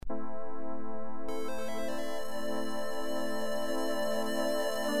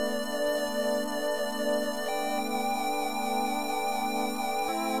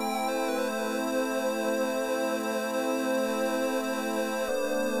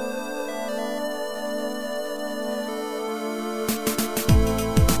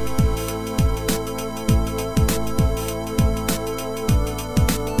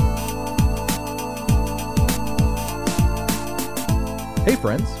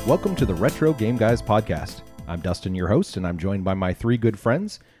friends. Welcome to the Retro Game Guys podcast. I'm Dustin, your host, and I'm joined by my three good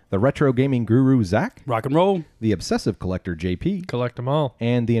friends, the retro gaming guru, Zach. Rock and roll. The obsessive collector, JP. Collect them all.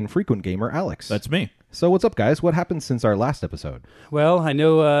 And the infrequent gamer, Alex. That's me. So what's up, guys? What happened since our last episode? Well, I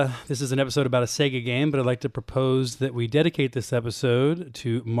know this is an episode about a Sega game, but I'd like to propose that we dedicate this episode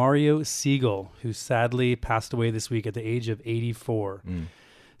to Mario Siegel, who sadly passed away this week at the age of 84.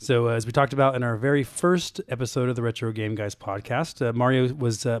 So as we talked about in our very first episode of the Retro Game Guys podcast,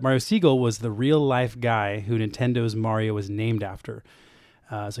 Mario Siegel was the real-life guy who Nintendo's Mario was named after.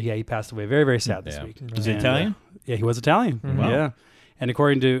 So yeah, he passed away. Very, very sad this week. Is he Italian? Yeah, he was Italian. Wow. Yeah. And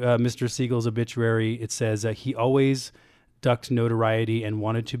according to Mr. Siegel's obituary, it says he always ducked notoriety and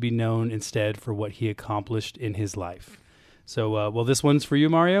wanted to be known instead for what he accomplished in his life. So, well, this one's for you,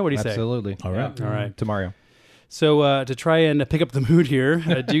 Mario. What do you say? Absolutely. All right. All right. To Mario. So to try and pick up the mood here,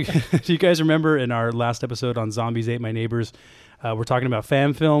 do you guys remember in our last episode on Zombies Ate My Neighbors, we're talking about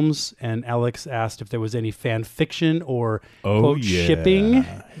fan films, and Alex asked if there was any fan fiction or quote shipping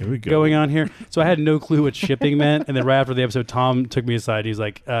going on here. So I had no clue what shipping meant, and then right after the episode, Tom took me aside. He's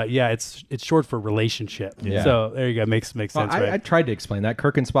like, "Yeah, it's short for relationship." Yeah. So there you go, makes sense, right? I tried to explain that.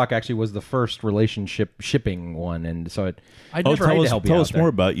 Kirk and Spock actually was the first relationship shipping one, and so I never tried to help you Tell out us there. more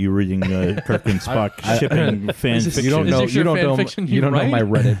about you reading Kirk and Spock shipping fan fiction. You don't know. Is this your fan fiction You you don't know write? my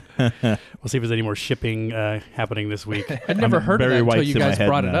Reddit. We'll see if there's any more shipping happening this week. I'd never heard of Barry that until White's you in my guys head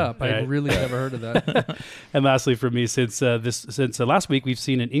brought it now. up. I Right. really never heard of that. And lastly, for me, since last week, we've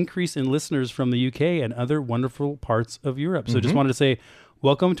seen an increase in listeners from the UK and other wonderful parts of Europe. So just wanted to say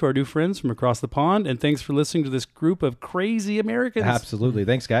welcome to our new friends from across the pond, and thanks for listening to this group of crazy Americans. Absolutely.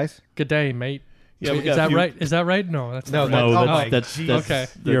 Thanks, guys. Good day, mate. Yeah, we Is got a that few- right? Is that right? No, that's No, not No, Oh, that's Okay.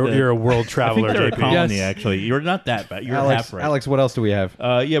 You're a world I traveler, think they're a JP. colony, Yes. actually. You're not that bad. You're Alex, half right. Alex, what else do we have?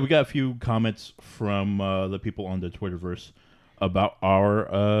 Yeah, we got a few comments from the people on the Twitterverse about our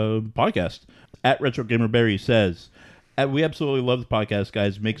podcast. At Retro Gamer Barry says, "We absolutely love the podcast,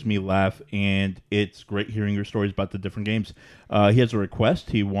 guys. Makes me laugh, and it's great hearing your stories about the different games." He has a request.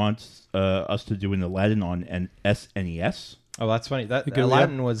 He wants us to do an Aladdin on an SNES. Oh, that's funny. That Okay,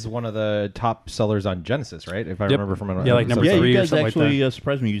 Aladdin was one of the top sellers on Genesis, right? If I remember from an Yeah, like number Yeah, three you or guys something like actually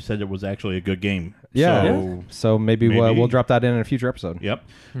surprised me. You said it was actually a good game. Yeah. So, So maybe we'll drop that in a future episode. Yep.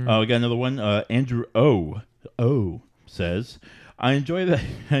 We got another one. Andrew O says, I enjoy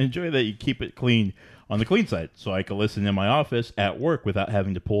that you keep it clean on the clean side, so I can listen in my office at work without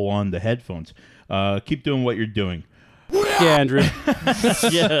having to pull on the headphones. Keep doing what you're doing." Yeah, Andrew.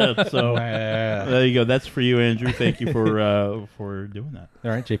 Yeah. So there you go. That's for you, Andrew. Thank you for doing that.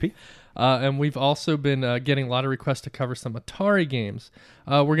 All right, JP. And we've also been getting a lot of requests to cover some Atari games.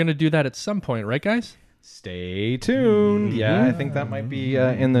 We're going to do that at some point, right, guys? Stay tuned. Yeah, I think that might be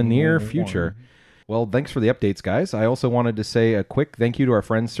in the near future. Well, thanks for the updates, guys. I also wanted to say a quick thank you to our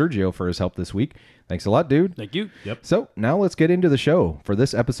friend Sergio for his help this week. Thanks a lot, dude. Thank you. So, now let's get into the show. For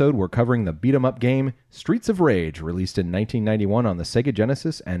this episode, we're covering the beat-em-up game Streets of Rage, released in 1991 on the Sega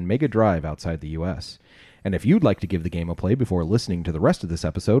Genesis and Mega Drive outside the US. And if you'd like to give the game a play before listening to the rest of this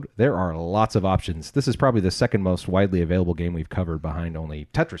episode, there are lots of options. This is probably the second most widely available game we've covered, behind only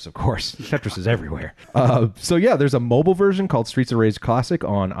Tetris, of course. Tetris is everywhere. So yeah, there's a mobile version called Streets of Rage Classic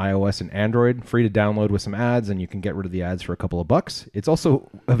on iOS and Android, free to download with some ads, and you can get rid of the ads for a couple of bucks. It's also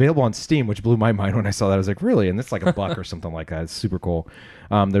available on Steam, which blew my mind when I saw that. I was like, really? And it's like $1 or something like that. It's super cool.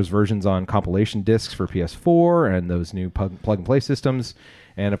 There's versions on compilation discs for PS4 and those new plug-and-play systems.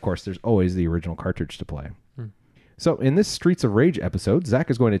 And, of course, there's always the original cartridge to play. So, in this Streets of Rage episode, Zach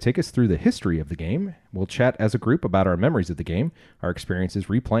is going to take us through the history of the game. We'll chat as a group about our memories of the game, our experiences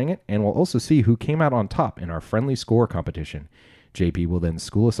replaying it, and we'll also see who came out on top in our friendly score competition. JP will then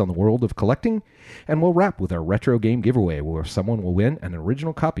school us on the world of collecting, and we'll wrap with our retro game giveaway, where someone will win an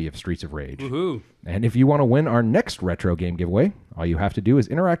original copy of Streets of Rage. Woohoo. And if you want to win our next retro game giveaway, all you have to do is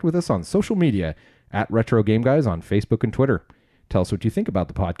interact with us on social media at Retro Game Guys on Facebook and Twitter. Tell us what you think about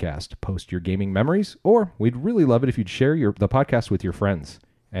the podcast, post your gaming memories, or we'd really love it if you'd share the podcast with your friends.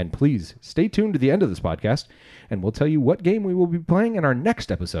 And please stay tuned to the end of this podcast, and we'll tell you what game we will be playing in our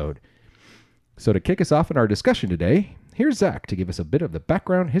next episode. So to kick us off in our discussion today, here's Zach to give us a bit of the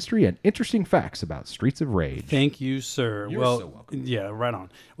background, history, and interesting facts about Streets of Rage. Thank you, sir. You're well, so welcome. Yeah, right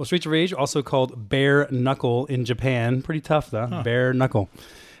on. Well, Streets of Rage, also called Bare Knuckle in Japan. Pretty tough, though. Bare Knuckle.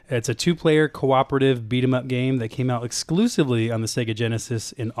 It's a two-player cooperative beat-em-up game that came out exclusively on the Sega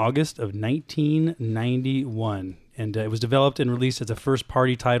Genesis in August of 1991. And it was developed and released as a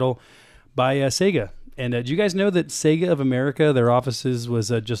first-party title by Sega. And do you guys know that Sega of America, their offices was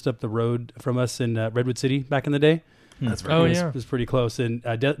just up the road from us in Redwood City back in the day? That's Oh, It yeah. was pretty close. And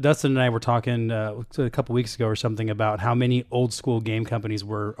Dustin and I were talking a couple weeks ago or something about how many old school game companies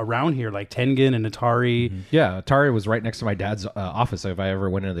were around here, like Tengen and Atari. Yeah, Atari was right next to my dad's office. If I ever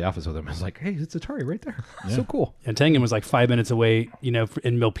went into the office with him, I was like, "Hey, it's Atari right there. So cool." And Tengen was like 5 minutes away, in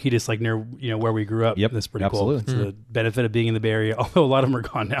Milpitas, like near, where we grew up. Yep, That's pretty absolutely. cool. It's the benefit of being in the Bay Area, although a lot of them are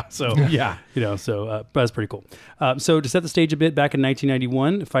gone now. So, Yeah. but that's pretty cool. So to set the stage a bit, back in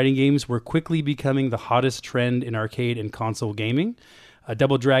 1991, fighting games were quickly becoming the hottest trend in arcade and console gaming.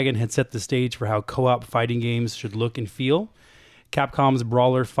 Double Dragon had set the stage for how co-op fighting games should look and feel. Capcom's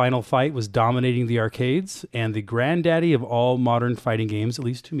brawler Final Fight was dominating the arcades, and the granddaddy of all modern fighting games, at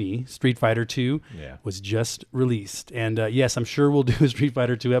least to me, Street Fighter II, was just released. And yes, I'm sure we'll do a Street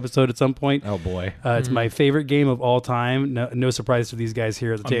Fighter II episode at some point. Oh boy. It's my favorite game of all time. No surprise to these guys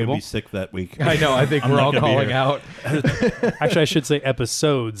here at the I'm table. gonna be sick that week. I know. I think I'm we're not all gonna be calling here. out. Actually, I should say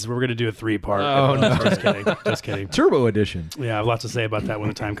episodes. We're going to do a 3-part. Oh, no. Just kidding. Just kidding. Turbo Edition. Yeah, I have lots to say about that when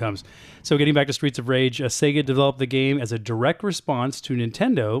the time comes. So getting back to Streets of Rage, Sega developed the game as a direct response to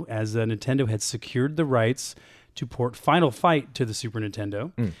Nintendo, as Nintendo had secured the rights to port Final Fight to the Super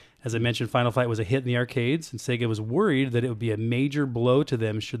Nintendo. As I mentioned, Final Fight was a hit in the arcades, and Sega was worried that it would be a major blow to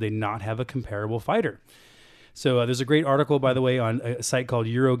them should they not have a comparable fighter. So there's a great article, by the way, on a site called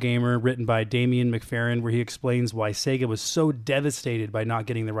Eurogamer, written by Damian McFerrin, where he explains why Sega was so devastated by not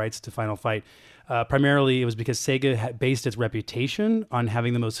getting the rights to Final Fight. Primarily, it was because Sega based its reputation on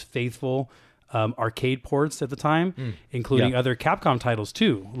having the most faithful arcade ports at the time, including other Capcom titles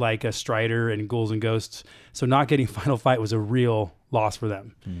too, like Strider and Ghouls and Ghosts. So not getting Final Fight was a real loss for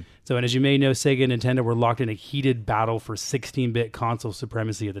them. So, and as you may know, Sega and Nintendo were locked in a heated battle for 16-bit console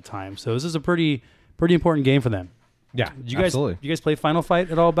supremacy at the time. So this is a pretty important game for them. Yeah, Did you guys, absolutely. you guys play Final Fight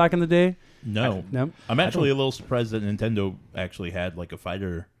at all back in the day? No. No? I'm actually a little surprised that Nintendo actually had like a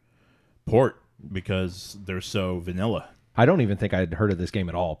fighter port because they're so vanilla. I don't even think I'd heard of this game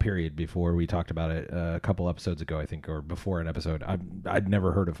at all, period, before we talked about it a couple episodes ago, I think, or before an episode. I'd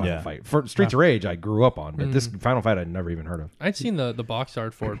never heard of Final Fight. For Streets of Rage, I grew up on, but this Final Fight I'd never even heard of. I'd seen the box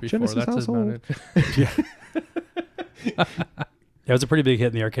art for it before. Genesis That's household. about it. It was a pretty big hit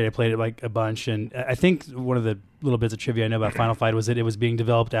in the arcade. I played it like a bunch, and I think one of the little bits of trivia I know about Final Fight was that it was being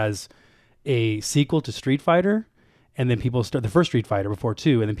developed as a sequel to Street Fighter, and then people start the first Street Fighter before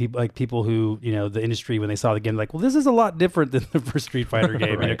 2, and then people who, the industry, when they saw the game, like, well, this is a lot different than the first Street Fighter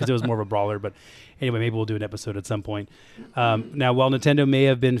game, because it was more of a brawler. But anyway, maybe we'll do an episode at some point. Now, while Nintendo may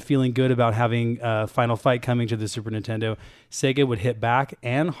have been feeling good about having Final Fight coming to the Super Nintendo, Sega would hit back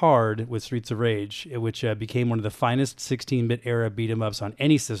and hard with Streets of Rage, which became one of the finest 16-bit era beat-em-ups on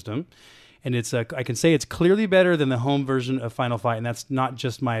any system. And it's I can say it's clearly better than the home version of Final Fight, and that's not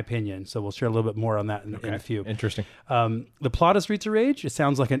just my opinion. So we'll share a little bit more on that in a few. Interesting. The plot of Streets of Rage, it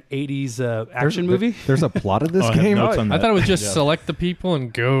sounds like an 80s action movie. There's a plot of this Oh, I have game? notes on I that. thought it was just select the people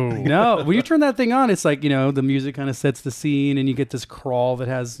and go. No, when you turn that thing on, it's like, the music kind of sets the scene, and you get this crawl that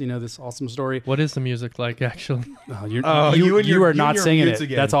has, this awesome story. What is the music like, actually? Oh, you and your- you are you not and your singing mutes it.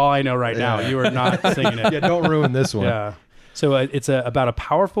 again. That's all I know right now. Yeah. You are not singing it. Yeah, don't ruin this one. Yeah. So it's about a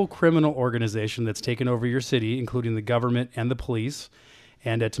powerful criminal organization that's taken over your city, including the government and the police.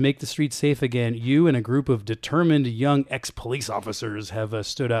 And to make the streets safe again, you and a group of determined young ex-police officers have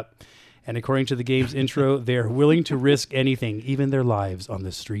stood up. And according to the game's intro, they're willing to risk anything, even their lives, on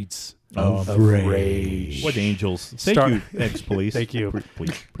the streets of rage. What angels. Thank Start- you, ex-police. Thank you.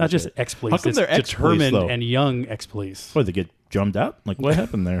 Please. Not just Appreciate it. ex-police, How come it's they're ex-police, determined though? and young ex-police. What, they get drummed out? Like, what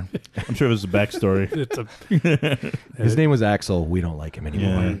happened there? I'm sure it was a backstory. It's a His name was Axel. We don't like him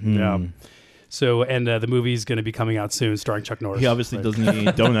anymore. Yeah. So, and the movie's going to be coming out soon, starring Chuck Norris. He obviously doesn't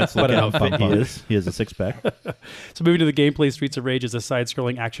eat donuts. Look at how fit he is. He has a six-pack. So, moving to the gameplay, Streets of Rage is a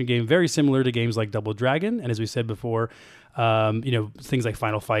side-scrolling action game very similar to games like Double Dragon, and as we said before, things like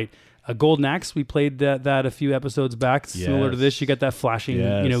Final Fight. Golden Axe, we played that a few episodes back. Similar to this, you get that flashing,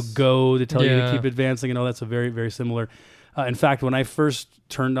 go to tell you to keep advancing and all that. So very, very similar. In fact, when I first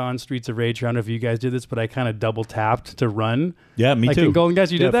turned on Streets of Rage, I don't know if you guys did this, but I kind of double tapped to run. Yeah, me like too. In Golden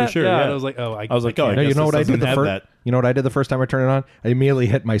Axe, you did that? for sure. Yeah. Yeah. And I was like, I was like, I No, you guess know what this I did doesn't the have first. that. You know what I did the first time I turned it on? I immediately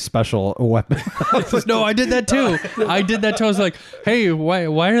hit my special weapon. No, I did that too. I was like, hey, why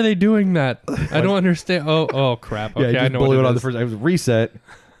are they doing that? I don't understand. Oh, crap. Okay, I I just know blew what it it on the is. first. I was reset.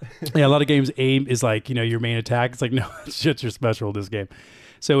 Yeah, a lot of games aim is like, your main attack. It's like, no, it's just your special in this game.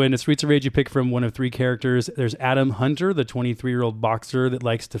 So in the Streets of Rage, you pick from one of 3 characters. There's Adam Hunter, the 23-year-old boxer that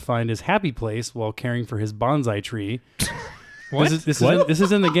likes to find his happy place while caring for his bonsai tree. What? This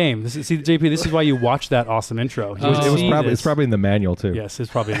is in the game. See, JP, this is why you watch that awesome intro. It's probably in the manual too. Yes,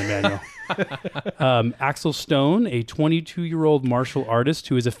 it's probably in the manual. Axel Stone, a 22-year-old martial artist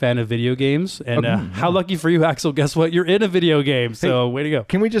who is a fan of video games. And how lucky for you, Axel. Guess what? You're in a video game. So way to go.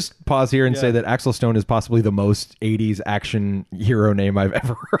 Can we just pause here and say that Axel Stone is possibly the most 80s action hero name I've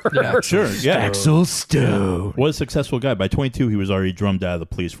ever heard? Yeah, sure. Yeah. Axel Stone. What a successful guy. By 22, he was already drummed out of the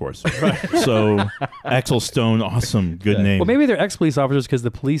police force. So, Axel Stone, awesome. Good name. Well, maybe they're ex-police officers because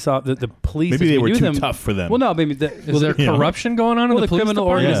the police, the police. Maybe they were too them, tough for them. Well, no, maybe. Is there corruption going on in the police criminal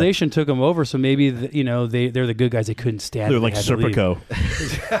department? organization took them over, so maybe they're the good guys. They couldn't stand. They're it. like Serpico.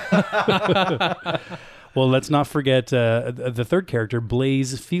 Well, let's not forget the third character,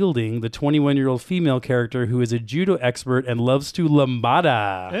 Blaze Fielding, the 21-year-old female character who is a judo expert and loves to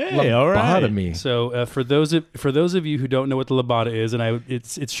lambada. Hey, all right. Me. So for those of you who don't know what the lambada is, and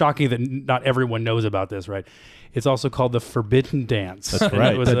it's shocking that not everyone knows about this, right? It's also called the Forbidden Dance. That's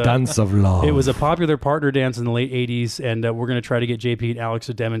right. The dance of love. It was a popular partner dance in the late 80s, and we're going to try to get JP and Alex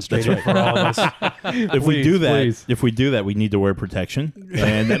to demonstrate it for all of us. If we do that, we need to wear protection,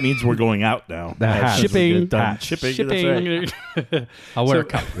 and that means we're going out now. Shipping. Shipping. I'll wear a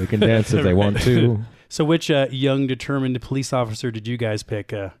cup. They can dance if they want to. So which young, determined police officer did you guys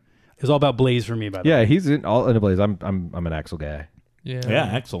pick? It was all about Blaze for me, by the way. Yeah, he's in a Blaze. I'm an Axel guy. Yeah,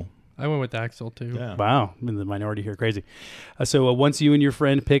 Axel. I went with Axel too. Yeah. Wow, I'm in the minority here. Crazy. So once you and your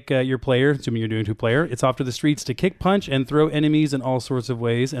friend pick your player, assuming you're doing 2-player, it's off to the streets to kick, punch, and throw enemies in all sorts of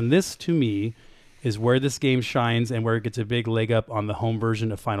ways. And this, to me, is where this game shines and where it gets a big leg up on the home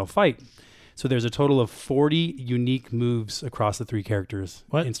version of Final Fight. So there's a total of 40 unique moves across the 3 characters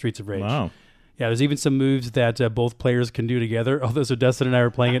in Streets of Rage. Wow. Yeah, there's even some moves that both players can do together. Although, so Dustin and I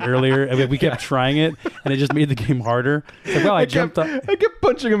were playing it earlier, and we kept trying it, and it just made the game harder. It's like, well, I jumped up. I kept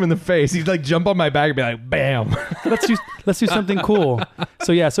punching him in the face. He'd like jump on my back and be like, bam. let's do something cool.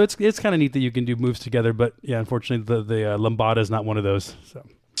 So yeah, so it's kind of neat that you can do moves together, but yeah, unfortunately the lambada is not one of those. So.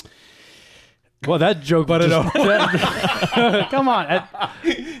 Well, that joke, but come on,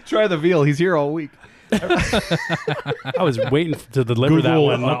 Try the veal. He's here all week. I was waiting to deliver that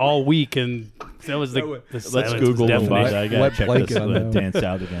one all week, and that was the Let's Google lambada. I gotta Wet check blanket this on that one. dance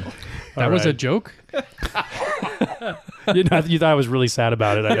out again. That was a joke? You thought I was really sad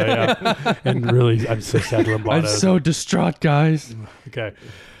about it. I know, yeah. And really, I'm so sad to lambada. I'm so distraught, guys. Okay.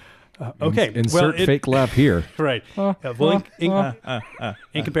 Okay. Insert fake laugh here. Right. Well,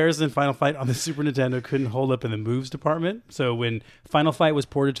 in comparison, Final Fight on the Super Nintendo couldn't hold up in the moves department. So when Final Fight was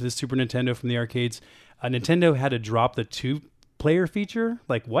ported to the Super Nintendo from the arcades, Nintendo had to drop the 2-player feature.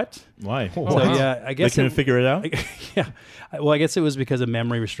 Like, what? Why? So, yeah, I guess they couldn't figure it out? Yeah. Well, I guess it was because of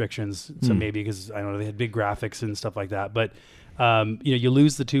memory restrictions. So maybe because, I don't know, they had big graphics and stuff like that. But, you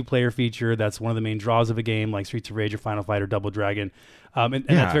lose the 2-player feature. That's one of the main draws of a game like Streets of Rage or Final Fight or Double Dragon. And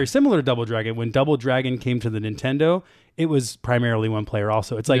that's very similar to Double Dragon. When Double Dragon came to the Nintendo, it was primarily 1-player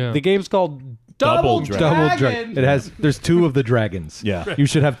also. It's like the game's called Double Dragon. There's 2 of the dragons. Yeah. You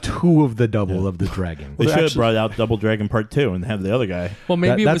should have 2 of the double of the dragon. They should have brought out Double Dragon Part 2 and have the other guy. Well,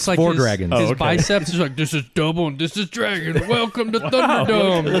 maybe it that's was like 4 his, dragons. his biceps is like, this is double and this is dragon. Welcome to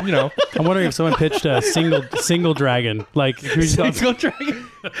Thunderdome. I'm wondering if someone pitched a single dragon. Like, Single dragon.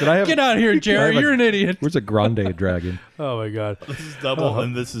 Did I have, Get out of here, Jerry. You're an idiot. Where's a grande dragon? oh my God. This is double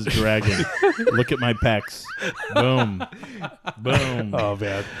and this is dragon. Look at my pecs. Boom. Boom. Oh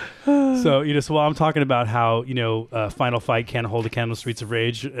man. So so while I'm talking about how Final Fight can't hold a candle to Streets of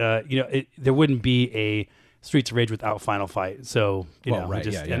Rage, there wouldn't be a Streets of Rage without Final Fight. So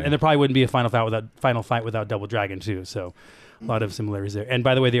and there probably wouldn't be a Final Fight without Double Dragon too. So a lot of similarities there. And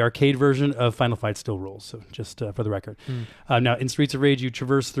by the way, the arcade version of Final Fight still rules. So just for the record. Now, in Streets of Rage, you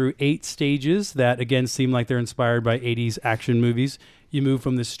traverse through 8 stages that, again, seem like they're inspired by 80s action movies. You move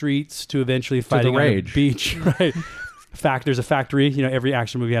from the streets to eventually fighting on a beach. Right. There's a factory. Every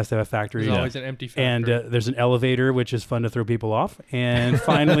action movie has to have a factory. There's always an empty factory. And there's an elevator, which is fun to throw people off. And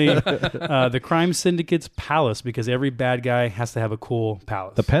finally, the crime syndicate's palace, because every bad guy has to have a cool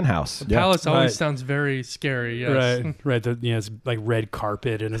palace. The penthouse. Palace always sounds very scary. Yes. Right. It's like red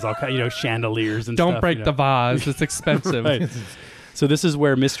carpet and there's all kind, chandeliers and Don't stuff. break the vase. It's expensive. Right. So this is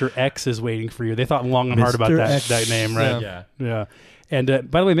where Mr. X is waiting for you. They thought long and hard about that name, right? Yeah. And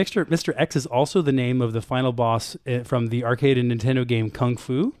by the way, Mr. X is also the name of the final boss from the arcade and Nintendo game Kung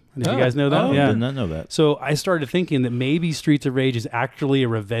Fu. Did you guys know that? I did not know that. So I started thinking that maybe Streets of Rage is actually a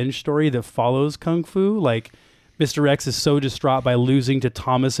revenge story that follows Kung Fu. Like, Mr. X is so distraught by losing to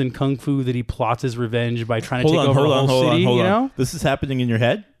Thomas in Kung Fu that he plots his revenge by trying to take over the whole city. Hold on. This is happening in your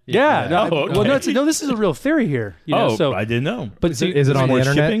head? Yeah. No, okay. Well, no, this is a real theory here. You know, so I didn't know. But Is it on the more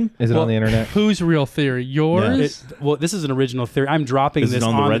internet? shipping? Is it on the internet? Whose real theory? Yours? well, this is an original theory. I'm dropping Is it this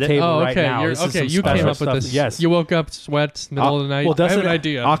on the the Reddit? table Oh, right okay. now. You're, This is okay, some you came special up with stuff. this. Yes. You woke up, sweats, middle of the night. well, I have doesn't an it-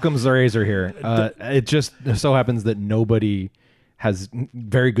 idea. Occam's razor here. It just so happens that nobody has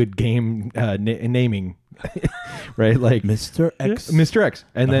very good game naming, right? Like Mr. X. Mr. X,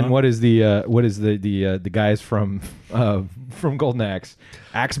 and then Uh-huh. what is the guys from Golden Axe,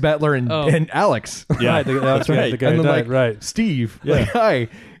 Axe Battler and Alex, Yeah, Right, that's right. The guy and who then died, like right. Steve, like, hi.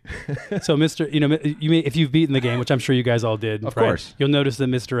 So, Mr. You may, if you've beaten the game, which I'm sure you guys all did, Of right, course. you'll notice that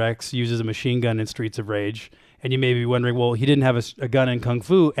Mr. X uses a machine gun in Streets of Rage, and you may be wondering, well, he didn't have a gun in Kung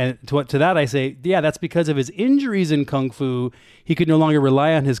Fu, and to that I say, yeah, that's because of his injuries in Kung Fu. He could no longer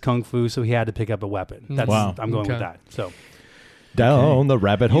rely on his Kung Fu, so he had to pick up a weapon. That's, Wow. I'm going with Okay. that. So Down the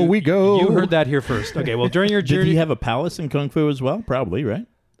rabbit hole we go. You heard that here first. Okay, well, during your Did journey, he have a palace in Kung Fu as well? Probably, right?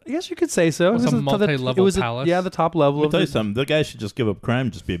 I guess you could say so. It was a the- multi-level it was palace. Yeah, the top level Let me of tell you the, something. The guy should just give up crime,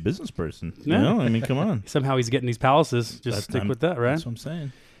 and just be a business person. You Yeah. know? I mean, come on. Somehow he's getting these palaces. Just That's- stick I'm- with that, right? That's what I'm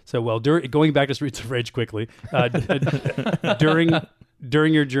saying. So, well, going back to Streets of Rage quickly,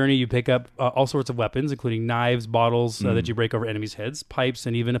 during your journey, you pick up all sorts of weapons, including knives, bottles that you break over enemies' heads, pipes,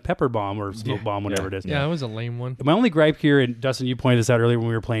 and even a pepper bomb or smoke bomb, whatever it is. Yeah, it was a lame one. My only gripe here, and Dustin, you pointed this out earlier when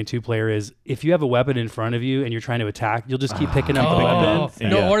we were playing 2-player, is if you have a weapon in front of you and you're trying to attack, you'll just keep picking up the weapon. Yeah.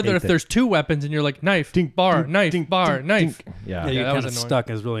 No, or Hate if that. there's two weapons and you're like knife, bar, knife, bar, knife. Yeah. Yeah, you're that kind was of annoying. stuck.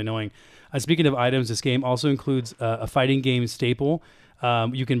 It's really annoying. Speaking of items, this game also includes a fighting game staple.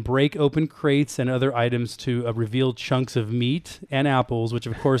 You can break open crates and other items to reveal chunks of meat and apples, which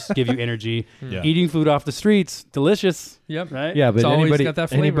of course give you energy. Yeah. Eating food off the streets, delicious. Yep. Right? Yeah, but It's always anybody, got that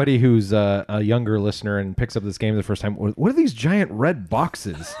flavor. anybody who's a younger listener and picks up this game the first time, what are these giant red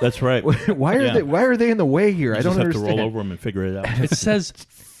boxes? That's right. Why are Yeah. Why are they in the way here? You I don't just have understand. to roll over them and figure it out. It says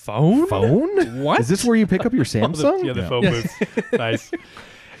phone? Phone? What? Is this where you pick up your Oh, Samsung? the phone booth. Nice.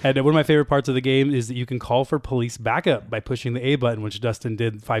 And one of my favorite parts of the game is that you can call for police backup by pushing the A button, which Dustin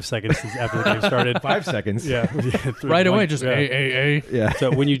did 5 seconds after the game started. 5 seconds. Yeah. Right away, just yeah. A. Yeah. So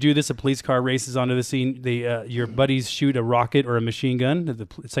when you do this, a police car races onto the scene. Your buddies shoot a rocket or a machine gun. The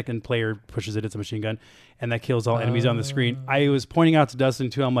second player pushes it; it's a machine gun, and that kills all enemies on the screen. I was pointing out to Dustin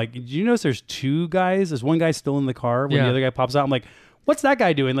too. I'm like, "Did you notice there's two guys? There's one guy still in the car when Yeah. the other guy pops out." I'm like, "What's that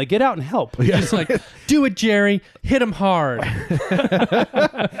guy doing? Like, get out and help!" Just like, do it, Jerry. Hit him hard.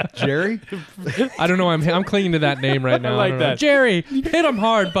 Jerry? I don't know. I'm clinging to that name right now. I like don't know. that. Jerry, hit him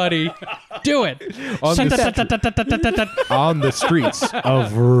hard, buddy. Do it. On the streets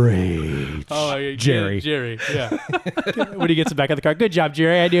of rage. yeah, Jerry. Jerry, yeah. When he gets back in the car, good job,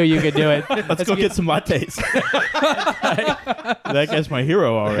 Jerry. I knew you could do it. Let's go get some lattes. That guy's my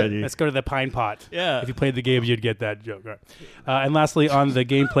hero already. Let's go to the Pine Pot. Yeah. If you played the game, you'd get that joke. Right. And lastly, on the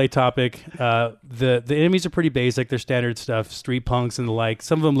gameplay topic, the enemies are pretty basic. They're standard stuff, street punks and the like.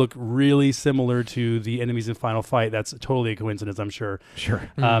 Some of them look really similar to the enemies in Final Fight. That's totally a coincidence, I'm sure. Sure.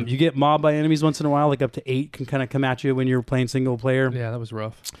 You get mobbed by enemies once in a while, like up to 8 can kind of come at you when you're playing single player. Yeah, that was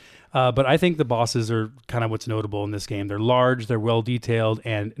rough. But I think the bosses are kind of what's notable in this game. They're large, they're well detailed,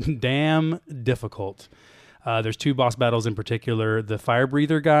 and damn difficult. There's 2 boss battles in particular: the fire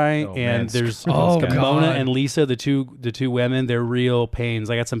breather guy, Oh, and man. there's Oh, Mona God. and Lisa, the two women. They're real pains.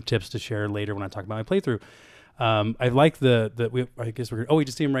 I got some tips to share later when I talk about my playthrough. I like we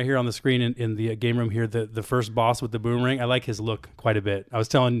just see him right here on the screen in the game room here. The first boss with the boomerang. I like his look quite a bit. I was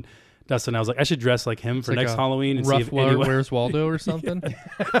telling Dustin, I was like, I should dress like him for Like next a Halloween and see Rough if anyone. Where's Waldo or something?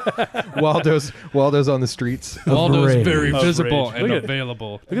 Waldo's on the streets. of Waldo's rage. very Of visible rage. and Look at-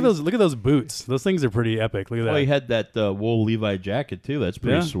 available. Look at those boots. Those things are pretty epic. Look at that. Well, he had that wool Levi jacket too. That's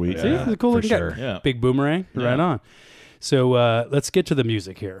pretty sweet. See, he's a cool for looking guy. sure. Yeah. Big boomerang. Yeah. Right on. So let's get to the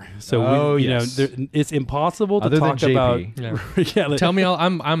music here. So Oh, we, yes. it's impossible to Other than talk JP. about. Yeah. Yeah, like- Tell me,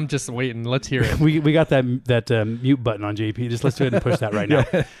 I'm just waiting. Let's hear it. we got that mute button on JP. Just let's go ahead and push that right now.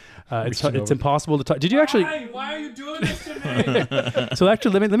 It's Reaching over. impossible to talk. Did you actually? Why are you doing this to me? So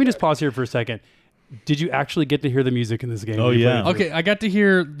actually, let me just pause here for a second. Did you actually get to hear the music in this game? Oh, when you yeah. played it? Okay, I got to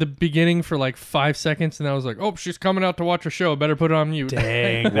hear the beginning for like 5 seconds, and I was like, "Oh, she's coming out to watch a show. Better put it on mute."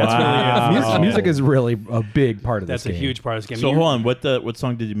 Dang, that's Wow. really Music, music is really a big part of that's this a game. huge part of this game. So You- hold on, what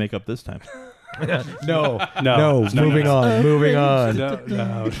song did you make up this time? No. No. Moving on. Moving on.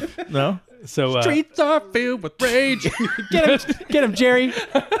 No. No, So Streets are filled with rage. get him, Jerry.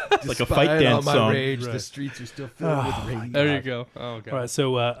 it's like a fight Despite dance all my song. rage, the streets are still filled with rage. There you go. Oh god. All right,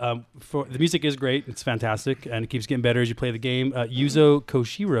 so for the music is great. It's fantastic, and it keeps getting better as you play the game. Yuzo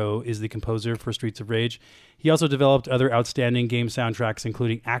Koshiro is the composer for Streets of Rage. He also developed other outstanding game soundtracks,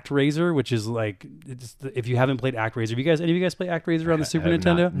 including ActRaiser, which is like, if you haven't played ActRaiser, any of you guys play ActRaiser on the Super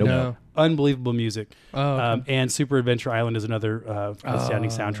Nintendo? Nope. No. Unbelievable music. Oh, okay. And Super Adventure Island is another outstanding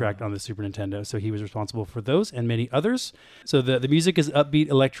soundtrack on the Super Nintendo. So he was responsible for those and many others. So the music is upbeat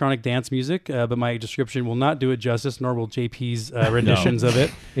electronic dance music, but my description will not do it justice, nor will JP's renditions of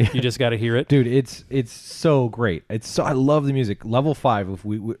it. You just got to hear it. Dude, it's so great. I love the music. Level 5, if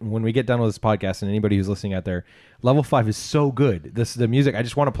when we get done with this podcast, and anybody who's listening out there, Level 5 is so good. The music, I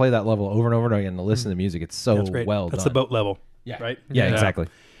just want to play that level over and over again and listen to the music. It's so That's great. well That's done. the boat level. Yeah. Right? Yeah, exactly.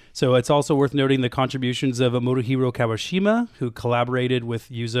 So it's also worth noting the contributions of Motohiro Kawashima, who collaborated with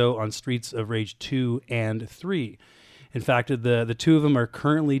Yuzo on Streets of Rage 2 and 3. In fact, the two of them are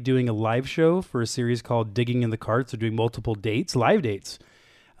currently doing a live show for a series called Digging in the Carts. They're doing multiple dates, live dates.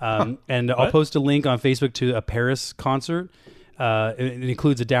 And I'll post a link on Facebook to a Paris concert. It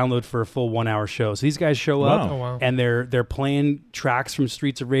includes a download for a full 1 hour show. So these guys show up Oh, wow. and they're playing tracks from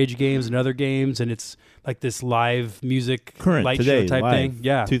Streets of Rage games and other games, and it's like this live music Current light today, show type live, thing.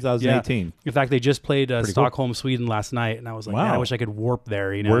 Yeah, 2018. Yeah. In fact, they just played Stockholm, Sweden last night, and I was like, Wow. man, I wish I could warp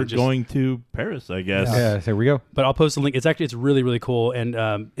there. You know, We're just- going to Paris, I guess. Yeah, there we go. But I'll post a link. It's really really cool,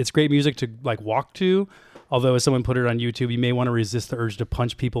 and it's great music to like walk to. Although, as someone put it on YouTube, you may want to resist the urge to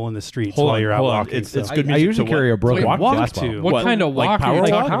punch people in the streets while you're out walking. It's so. good I music usually to carry a broken walk glass to. bottle. What kind of like walk are power you walk?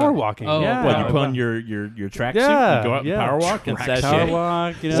 talking power about? walking. Oh, yeah. What, you put on your tracksuit and go out and power walk and Power sashay?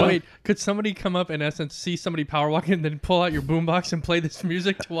 walk. You know? So wait, could somebody come up in essence, see somebody power walking, and then pull out your boombox and play this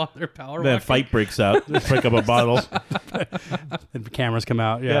music while they're power Then a walking? fight breaks out. Pick up a bottle. And the cameras come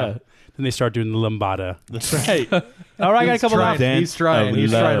out. Yeah. Yeah. Then they start doing the lambada. That's right. All right, I got a couple laughs. He's trying.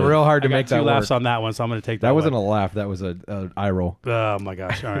 He's trying real hard I to got make two that laughs work. on that one, so I'm going to take that. That wasn't one. a laugh. That was a eye roll. Oh my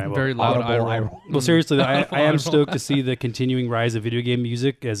gosh! All right, well, Very loud audible eye eye roll. roll. Well, seriously, I am Audible. stoked to see the continuing rise of video game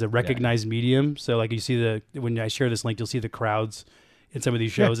music as a recognized medium. So, like, you see when I share this link, you'll see the crowds in some of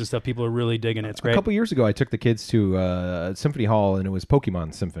these shows and stuff. People are really digging it. It's great. A couple years ago, I took the kids to Symphony Hall, and it was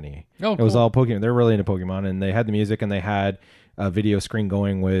Pokemon Symphony. Oh, It was cool. all Pokemon. They're really into Pokemon, and they had the music, and they had a video screen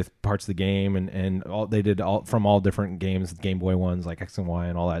going with parts of the game, and they did from all different games, Game Boy ones like X and Y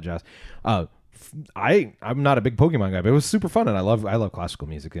and all that jazz. I'm not a big Pokemon guy, but it was super fun, and I love classical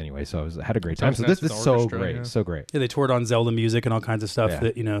music anyway, so I had a great time. So nice this with is the so orchestra, great, yeah. so great. Yeah, they toured on Zelda music and all kinds of stuff Yeah.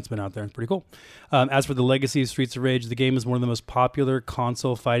 that, it's been out there. Pretty cool. As for the legacy of Streets of Rage, the game is one of the most popular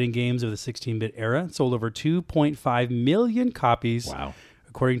console fighting games of the 16-bit era. It sold over 2.5 million copies. Wow.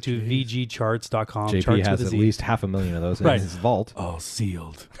 According to VGCharts.com. JP Charts has with a at Z. least 500,000 of those Right. in his vault. All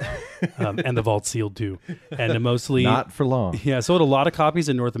sealed. And the vault sealed too. And mostly... Not for long. Yeah, sold a lot of copies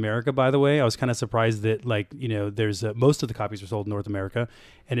in North America, by the way. I was kind of surprised that, there's most of the copies were sold in North America.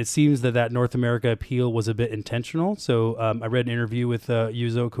 And it seems that North America appeal was a bit intentional. So I read an interview with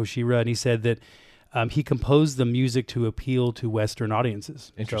Yuzo Koshira, and he said that he composed the music to appeal to Western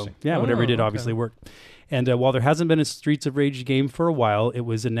audiences. Interesting. So, yeah, whatever he did okay. obviously worked. And while there hasn't been a Streets of Rage game for a while, it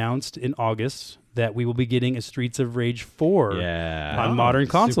was announced in August that we will be getting a Streets of Rage 4 Yeah. on modern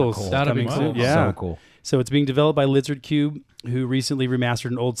Super consoles cool. That'd be coming cool. soon. Yeah. So cool. So it's being developed by Lizard Cube, who recently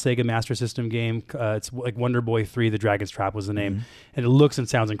remastered an old Sega Master System game. It's like Wonder Boy 3, The Dragon's Trap was the name. And it looks and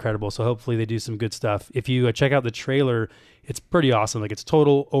sounds incredible. So hopefully they do some good stuff. If you check out the trailer, it's pretty awesome. Like, it's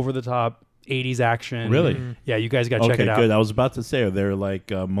total over-the-top 80s action. Really? Yeah, you guys got to check Okay, it out. good. I was about to say, are there like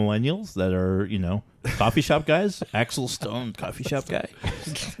millennials that are, coffee shop guys? Axel Stone, coffee shop guy.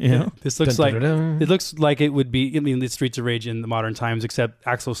 This looks Dun, like dun, dun, dun. it looks like it would be. I mean, the Streets of Rage in the modern times, except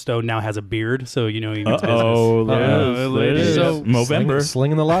Axel Stone now has a beard, so he means business. Oh, there it is. So- Movember.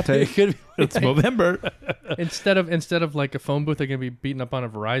 Slinging the latte. It could be. It's Movember. Instead of like a phone booth, they're gonna be beating up on a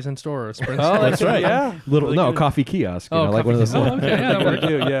Verizon store or a Sprint Oh, store. That's right. Yeah, Little Really no good. coffee kiosk. You Oh, know, like one of those. coffee- oh, okay, yeah, that They works.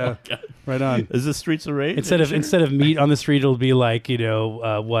 do, yeah. Right on. Is this Streets of Rage? Instead of meat on the street, it'll be like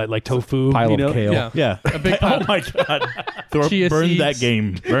like tofu. Pile you of know? kale. Yeah. Yeah. A big Oh my God. Chia Burn seeds. that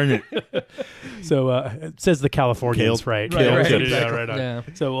game. Burn it. So it says the Californians, Kale. right? Kale. Right, Yeah, exactly. right on. Yeah.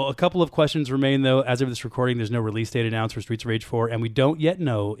 So a couple of questions remain, though. As of this recording, there's no release date announced for Streets of Rage 4, and we don't yet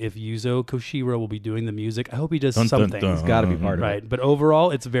know if Yuzo Koshiro will be doing the music. I hope he does Dun, dun, something. dun. It's got to be part of Right, it. but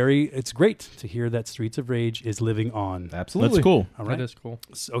overall, it's great to hear that Streets of Rage is living on. Absolutely. That's cool. All right. That is cool.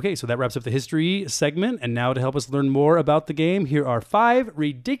 Okay, so that wraps up the history segment, and now to help us learn more about the game, here are 5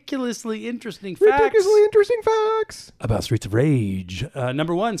 ridiculously interesting facts Ridiculously interesting facts. about Streets of Rage.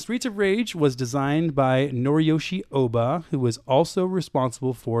 Number 1, Streets of Rage was designed by Noriyoshi Oba, who was also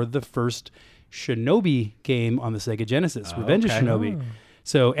responsible for the first Shinobi game on the Sega Genesis, Revenge of Shinobi.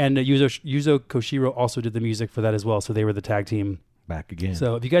 So, and Yuzo Koshiro also did the music for that as well. So they were the tag team back again.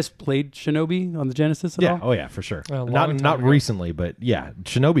 So, have you guys played Shinobi on the Genesis at yeah, all? oh yeah, for sure. A long Not time ago. recently, but yeah,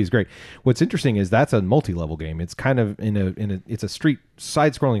 Shinobi is great. What's interesting is that's a multi-level game. It's kind of it's a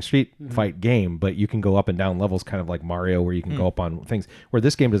side-scrolling street fight game, but you can go up and down levels, kind of like Mario, where you can go up on things. Where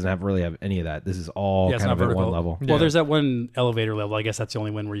this game doesn't really have any of that. This is all Yeah, it's kind not of at vertical. one level. Well, there's that one elevator level. I guess that's the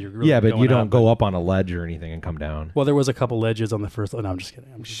only one where you're really Yeah, but going you don't up, go up on a ledge or anything and come down. Well, there was a couple ledges on the first. Oh, no, I'm just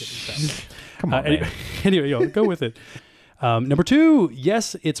kidding. I'm just kidding. Come on, man. Anyway, go with it. Number 2,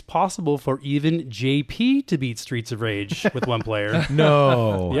 yes, it's possible for even JP to beat Streets of Rage with one player.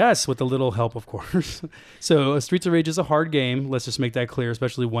 No. Yes, with a little help, of course. So Streets of Rage is a hard game. Let's just make that clear,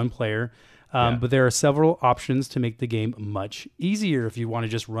 especially one player. But there are several options to make the game much easier if you want to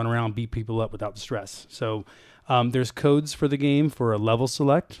just run around and beat people up without the stress. So there's codes for the game for a level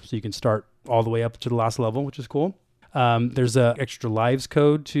select, so you can start all the way up to the last level, which is cool. There's a extra lives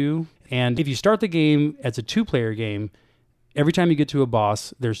code too. And if you start the game as a 2-player game, every time you get to a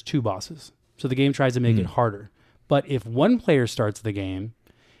boss, there's 2 bosses. So the game tries to make it harder. But if one player starts the game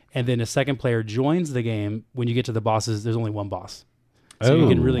and then a second player joins the game, when you get to the bosses, there's only one boss. So you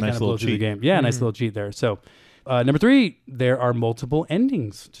can really nice kind of blow little through the cheat. game. Yeah, nice little cheat there. So number 3, there are multiple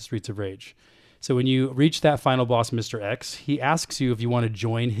endings to Streets of Rage. So when you reach that final boss, Mr. X, he asks you if you want to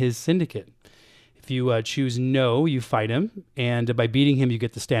join his syndicate. If you choose no, you fight him. And by beating him, you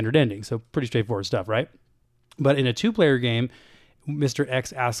get the standard ending. So pretty straightforward stuff, right? But in a 2-player game, Mr.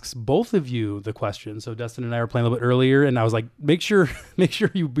 X asks both of you the question. So Dustin and I were playing a little bit earlier, and I was like, make sure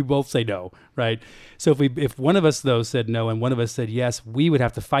we both say no, right? So if one of us though said no and one of us said yes, we would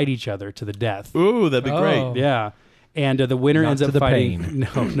have to fight each other to the death. Ooh, that'd be Oh. great. Yeah, and the winner Not ends to up the fighting.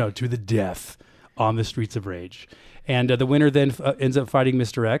 No, to the death on the Streets of Rage. And the winner then ends up fighting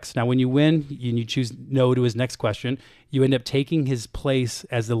Mr. X. Now, when you win and you choose no to his next question, you end up taking his place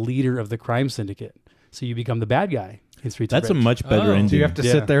as the leader of the crime syndicate. So you become the bad guy in Streets That's of a Rage. much better ending. So you have to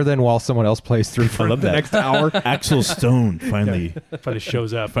Yeah. sit there then while someone else plays through for I love the that. next hour. Axel Stone finally Finally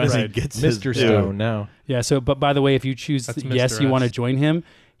shows up. finally Right. gets his Mr. due. Stone now. Yeah. So, but by the way, if you choose That's yes, Mr. you want to S. join him,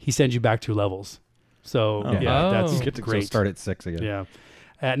 he sends you back 2 levels. So Oh. yeah, Oh. that's You Get to great. start at 6 again. Yeah.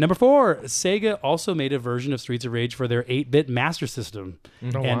 At number 4, Sega also made a version of Streets of Rage for their 8-bit Master System.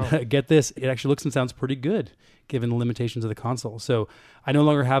 Oh, And wow. get this, it actually looks and sounds pretty good given the limitations of the console. So I no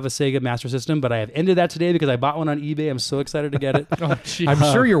longer have a Sega Master System, but I have ended that today because I bought one on eBay. I'm so excited to get it. Oh, geez. I'm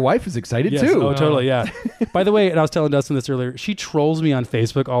sure your wife is excited Yes. too. Oh, totally. Yeah. By the way, and I was telling Dustin this earlier, she trolls me on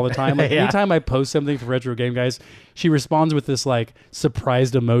Facebook all the time. Like Yeah. anytime I post something for Retro Game Guys, she responds with this like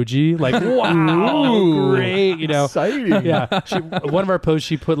surprised emoji, like "Wow, Ooh. great!" You know. Exciting. Yeah. One of our posts,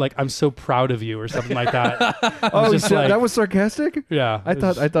 she put like "I'm so proud of you" or something like that. Oh, just so like- that was sarcastic? Yeah. I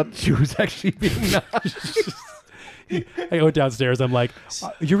thought she was actually being nice. I go downstairs. I'm like,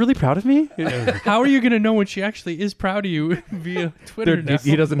 "You're really proud of me?" How are you going to know when she actually is proud of you via Twitter now?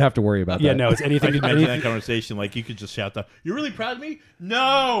 He doesn't have to worry about Yeah. that. No, it's I anything. can imagine that conversation. Like you could just shout out, "You're really proud of me?"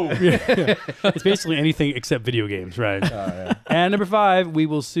 No. It's basically anything except video games, right? And number 5, we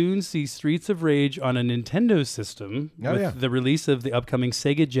will soon see Streets of Rage on a Nintendo system Oh, with yeah. the release of the upcoming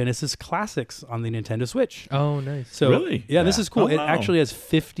Sega Genesis Classics on the Nintendo Switch. Oh, nice. So, Really? Yeah, this is cool. Oh, It wow. actually has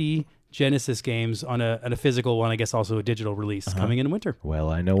 50 Genesis games on a physical one. I guess also a digital release coming in winter. Well,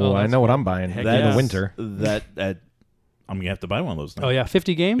 I know Oh, I that's know what I'm buying in yeah. the winter. That I'm gonna have to buy one of those now. Oh yeah,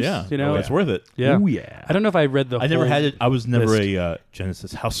 50 games. Yeah. You know, it's worth it. yeah. Ooh, yeah. I don't know if I read the. I never whole had it. I was never list. a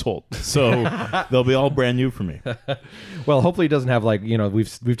Genesis household, so they'll be all brand new for me. Well, hopefully it doesn't have like,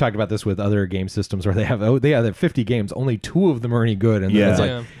 we've talked about this with other game systems where they have 50 games, only 2 of them are any good, and then Yeah.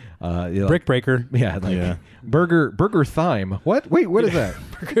 it's Yeah. like Brick Breaker, yeah, like Yeah. Burger Thyme. What? Wait, what is that?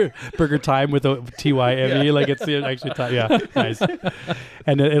 Burger Time with a TYME, like it's actually time. Yeah, nice.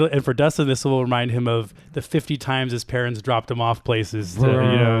 And for Dustin, this will remind him of the 50 times his parents dropped him off places, to,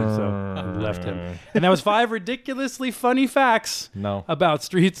 so left him. And that was 5 ridiculously funny facts No. about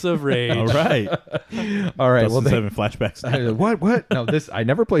Streets of Rage. All right. All right. Well, Dustin's having flashbacks. now. what? No, I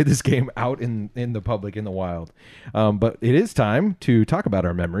never played this game out in the public in the wild. But it is time to talk about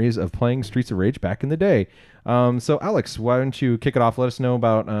our memories of playing Streets of Rage back in the day. So Alex, why don't you kick it off? Let us know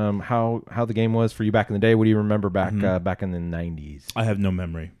about how the game was for you back in the day. What do you remember back back in the 90s? I have no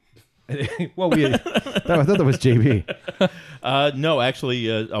memory. Well, I thought that was JB. No,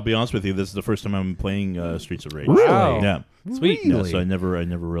 actually, I'll be honest with you. This is the first time I'm playing Streets of Rage. Really? Wow. Yeah. Sweet. Yeah, Really? so I never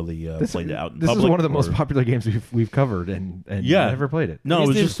really played it out in This public. is one of the most or- popular games we've covered, and Yeah. I never played it. No, He's it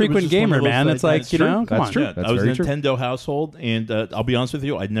was the just frequent it was just one gamer, of those man. that- It's like, that's you true. know, come That's on. true. Yeah, That's I was very in a true. Nintendo household, and I'll be honest with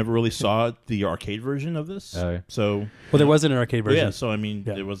you, I never really saw the arcade version of this. Oh, yeah. So Well, there wasn't an arcade version. yeah, so I mean,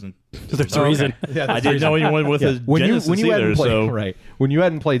 Yeah. it wasn't. There's a reason. Yeah, I didn't know anyone with a Genesis when you either. hadn't played So right when you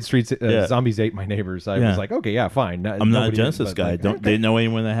hadn't played Streets Yeah. Zombies Ate My Neighbors, I Yeah. was like, okay, yeah, fine. I'm not a Nobody- Genesis but, guy. like, Didn't know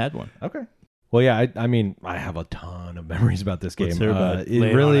anyone that had one. Okay. Well, yeah, I mean, I have a ton of memories about this game. Let's hear about it. It Lay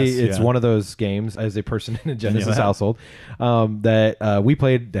it on really, us, it's yeah. one of those games, as a person in a Genesis Yeah. household, that we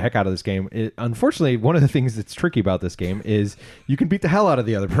played the heck out of this game. Unfortunately, one of the things that's tricky about this game is you can beat the hell out of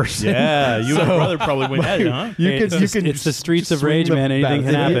the other person. Yeah, you and your brother probably went at it, huh? It's the streets of swing rage, the man. Anything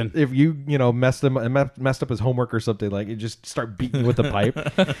bat. can happen. If you messed up his homework or something, like you just start beating with the pipe.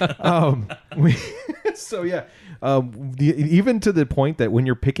 So yeah, even to the point that when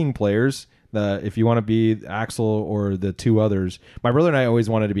you're picking players, if you want to be Axel or the two others, my brother and I always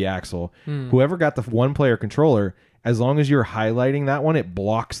wanted to be Axel. Whoever got the one player controller, as long as you're highlighting that one, it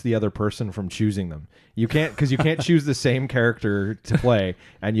blocks the other person from choosing them. You can't, because you can't choose the same character to play,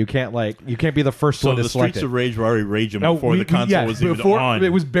 and you can't be the first So one to the select Streets it. of Rage were already raging No, before the console was even on. It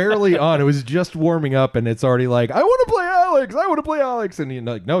was barely on. It was just warming up, and it's already like, I want to play Alex. I want to play Alex, and you're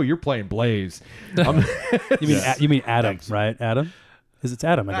like, no, you're playing Blaze. You mean Adam, right? Adam? It's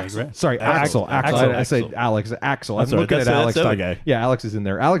Adam, I think, right? Sorry, Axel. I said Alex. Axel. I'm That's right. looking That's at Alex. the other Dying. guy. Yeah, Alex is in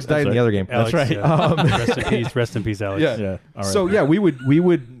there. Alex died in right. the other game. Alex, right. yeah. Rest in peace, Alex. Yeah. Yeah. All right. So yeah, we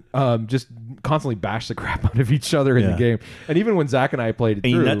would just constantly bash the crap out of each other in the Yeah. game, and even when Zach and I played it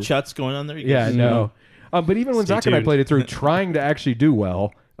Any through, nut shots going on there? You yeah, guys? no. But even when Stay Zach and I tuned. played it through, trying to actually do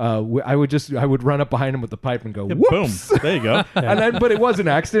well, I would run up behind him with the pipe and go, Yeah, whoops. boom. There you go. But it was an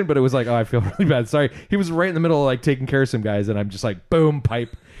accident. But it was like, oh, I feel really bad. Sorry. He was right in the middle of like taking care of some guys, and I'm just like, boom,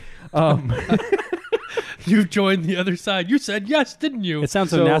 pipe. You've joined the other side. You said yes, didn't you? It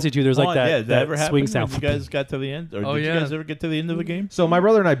sounds so, So- nasty too. There's like Oh, that, yeah, did that ever happen swing when sound. you guys got to the end? Or Oh, did yeah. you guys ever get to the end of the game? So my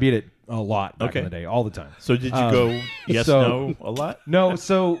brother and I beat it a lot back Okay. in the day, all the time. So did you go yes, so- no a lot? No,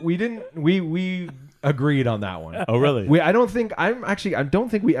 so we didn't. We agreed on that one. Oh, really? I don't think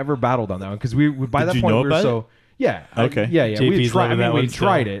we ever battled on that one because we by Did that you point know we were about so yeah. Okay. Yeah. We JP's tried. loving that we one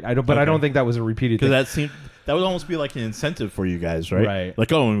tried still. it. I Okay. don't think that was a repeated Because thing. that would almost be like an incentive for you guys, right? Right.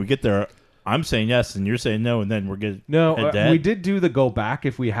 Like, oh, when we get there, I'm saying yes, and you're saying no, and then we're getting No, head-to-head. we did do the go back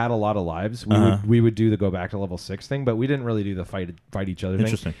if we had a lot of lives. We would do the go back to level 6 thing, but we didn't really do the fight each other thing.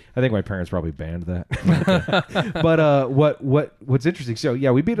 Interesting. I think my parents probably banned that. But what's interesting? So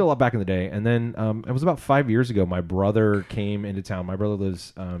yeah, we beat it a lot back in the day, and then it was about 5 years ago. My brother came into town. My brother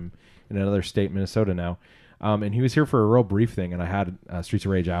lives in another state, Minnesota now. And he was here for a real brief thing, and I had Streets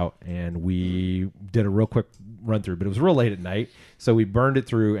of Rage out, and we did a real quick run through, but it was real late at night, so we burned it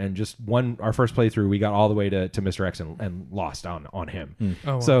through, and just our first playthrough, we got all the way to Mr. X and lost on him.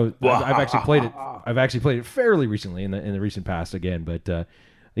 Oh, wow. So I've actually played it. I've actually played it fairly recently in the recent past again, but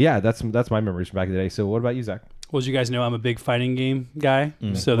yeah, that's my memories from back in the day. So what about you, Zach? Well, as you guys know, I'm a big fighting game guy,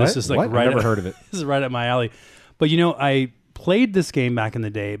 so What? this is like What? right. I've never heard of it. This is right up my alley. But I played this game back in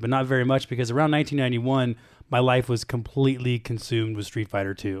the day, but not very much because around 1991, my life was completely consumed with Street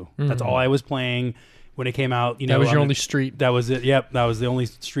Fighter 2. That's all I was playing when it came out. that was your on only the- street. That was it. Yep, that was the only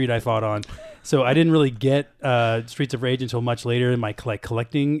street I fought on. So I didn't really get Streets of Rage until much later in my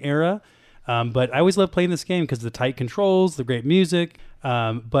collecting era. But I always loved playing this game because of the tight controls, the great music.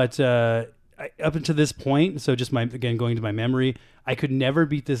 But up until this point, so just going to my memory, I could never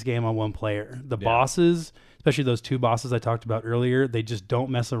beat this game on one player. The bosses, especially those two bosses I talked about earlier, they just don't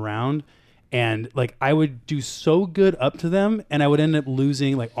mess around. And like I would do so good up to them, and I would end up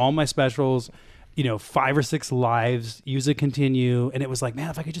losing like all my specials, 5 or 6 lives, use a continue, and it was like, man,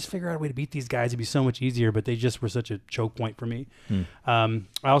 if I could just figure out a way to beat these guys, it'd be so much easier. But they just were such a choke point for me. I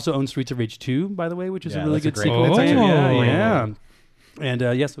also own Streets of Rage 2, by the way, which is a really good sequel. That's actually Yeah, a great yeah.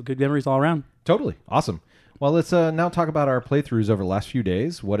 And so good memories all around. Totally awesome. Well, let's now talk about our playthroughs over the last few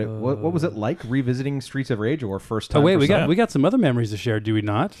days. What was it like revisiting Streets of Rage or first time? Oh wait, for some? we got some other memories to share, do we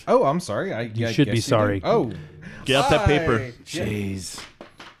not? Oh, I'm sorry. I should guess be sorry. did. Oh, Get out that paper. Jeez.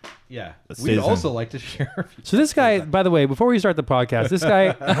 yeah. That We'd stays also like to share. So this guy, by the way, before we start the podcast, this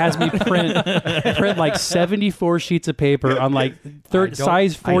guy has me print like 74 sheets of paper on like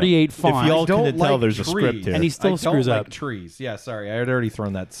size 48 font. If y'all I don't couldn't tell, like there's a script trees. here. And he still I screws don't up. like trees. Yeah, sorry. I had already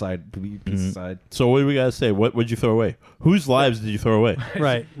thrown that piece aside. So what do we gotta say? What would you throw away? Whose lives did you throw away?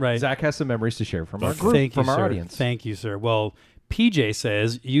 Right. Zach has some memories to share from our group, Thank you, from our sir. audience. Thank you, sir. Well, PJ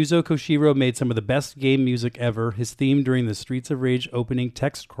says Yuzo Koshiro made some of the best game music ever. His theme during the Streets of Rage opening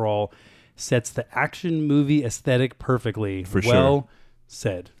text crawl sets the action movie aesthetic perfectly. For well sure.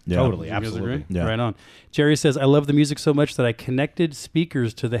 said. Yeah. Totally, You guys absolutely. agree? Yeah. Right on. Jerry says, I love the music so much that I connected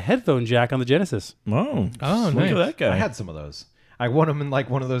speakers to the headphone jack on the Genesis. Oh, Oh, look nice. at that guy. I had some of those. I won them in like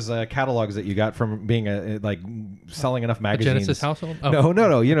one of those catalogs that you got from being like selling enough A magazines. Genesis household? Oh.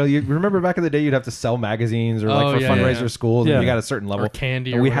 No. You know, you remember back in the day, you'd have to sell magazines or like Oh, for yeah, fundraiser yeah. schools, Yeah. and you got a certain level. Or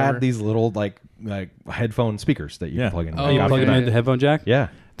candy And or we whatever. had these little like headphone speakers that you Yeah. could plug in. Oh, Oh, you yeah. plug them into the headphone jack? Yeah.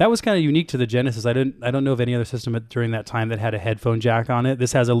 That was kind of unique to the Genesis. I don't know of any other system during that time that had a headphone jack on it.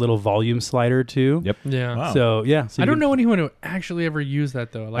 This has a little volume slider too. Yep. Yeah. Wow. So yeah, so I you don't could- know anyone who actually ever used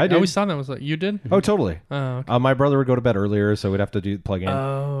that though. Like I I did. always saw that. I was like, you did? Oh, totally. Oh, okay. My brother would go to bed earlier, so we'd have to plug in.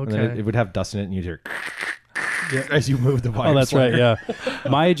 Oh, And then okay. it would have dust in it, and you'd hear as you move the volume. Oh, that's right. slider. Yeah,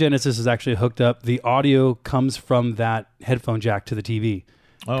 my Genesis is actually hooked up. The audio comes from that headphone jack to the TV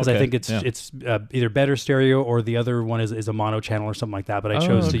because I think it's either better stereo or the other one is a mono channel or something like that. But I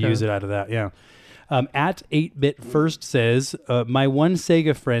chose to okay. use it out of that. Yeah. At 8-Bit First says, my one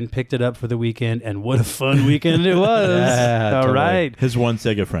Sega friend picked it up for the weekend, and what a fun weekend it was. Yeah, All totally. right. his one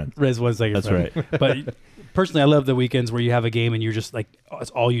Sega friend. Res one Sega That's friend. right. But personally, I love the weekends where you have a game and you're just like,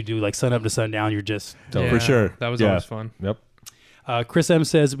 it's all you do, like sun up to sundown. You're just Yeah, For sure. That was Yeah. always fun. Yep. Chris M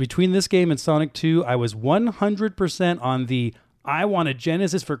says, between this game and Sonic 2, I was 100% on the I want a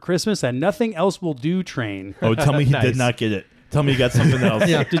Genesis for Christmas and nothing else will do train. Oh, tell me he Nice. did not get it. Tell me you got something else.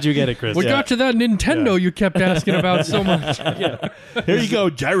 Yeah. Did you get it, Chris? What got you that Nintendo you kept asking about so much? Here you go,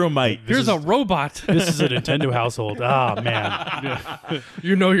 Gyromite. Here's a robot. This is a Nintendo household. Ah, man.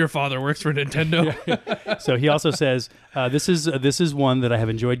 You know your father works for Nintendo. So he also says, this is one that I have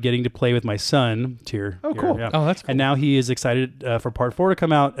enjoyed getting to play with my son. Here. Oh, Here, cool. yeah. Oh, that's cool. And now he is excited for part 4 to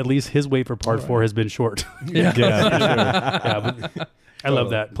come out. At least his wait for part 4 has been short. Yeah. Yeah, but I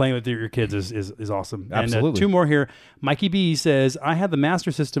love that. Playing with your kids is awesome. And Absolutely. 2 more here. Mikey B says, I had the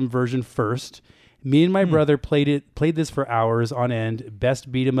Master System version first. Me and my brother played this for hours on end.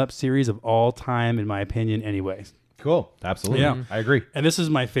 Best beat 'em up series of all time, in my opinion, anyways. Cool. Absolutely. Yeah. I agree. And this is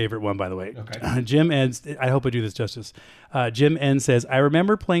my favorite one, by the way. Okay. Jim N. I hope I do this justice. Jim N. says, I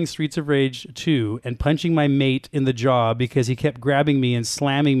remember playing Streets of Rage 2 and punching my mate in the jaw because he kept grabbing me and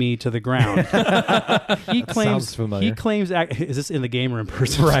slamming me to the ground. He claims. Sounds familiar. He claims. Is this in the game or in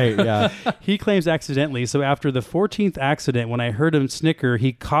person? Right. Yeah. He claims accidentally. So after the 14th accident, when I heard him snicker,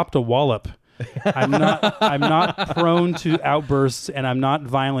 he copped a wallop. I'm not prone to outbursts and I'm not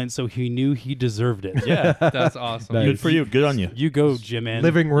violent, so he knew he deserved it. Yeah. That's awesome. Nice. Good for you. Good on you. You go, Jim N.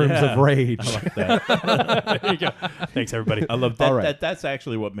 Living rooms Yeah. of rage. There you go. Thanks, everybody. I love that. All right. That's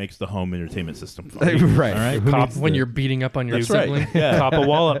actually what makes the home entertainment system fun. Right. All right. Who Cop- needs When the- you're beating up on your That's sibling. right. Yeah. Cop a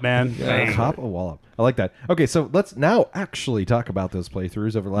wallop, man. Cop a wallop. I like that. Okay, so let's now actually talk about those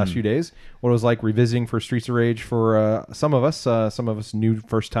playthroughs over the last few days. What it was like revisiting for Streets of Rage for some of us new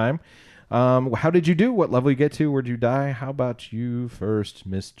first time. How did you do? What level you get to? Where'd you die? How about you first,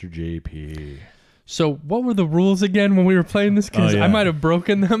 Mr. JP? So what were the rules again when we were playing this? Because Oh, yeah. I might have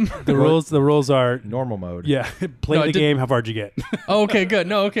broken them. The rules are Normal mode. yeah. Play No, I the did- game. How far did you get? Oh, okay, good.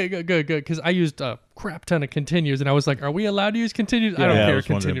 No, okay, good. Because I used a crap ton of continues, and I was like, "Are we allowed to use continues?" I don't Yeah, I care. was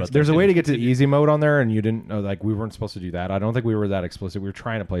wondering Continues. about There's a way to get to the easy mode on there, and you didn't know, like, we weren't supposed to do that. I don't think we were that explicit. We were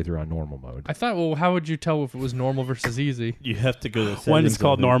trying to play through on normal mode. I thought, well, how would you tell if it was normal versus easy? You have to go to settings. One's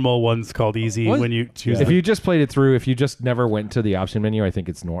called of it. normal. One's called easy. What? When you choose, If you just played it through, if you just never went to the option menu, I think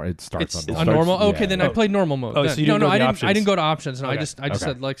it starts It's on a normal. normal. Okay, yeah. then I played normal mode. Oh, Then- so you didn't go to I the didn't. options. I didn't go to options. No, I Okay. just Okay.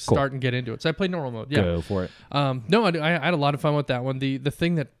 said like Cool. start and get into it. So I played normal mode. Yeah. Go for it. No, I had a lot of fun with that one. The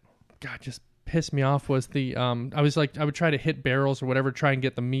thing that, God, just pissed me off was the I would try to hit barrels or whatever, try and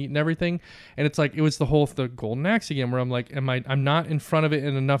get the meat and everything, and it's like it was the golden axe again, where I'm like, I'm not in front of it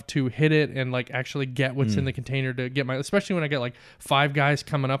enough to hit it and like actually get what's in the container to get especially when I get like 5 guys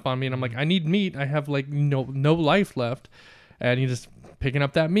coming up on me and I'm like, I need meat, I have like no life left, and you just picking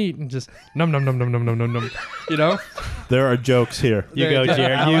up that meat and just num, you know. There are jokes here. you go,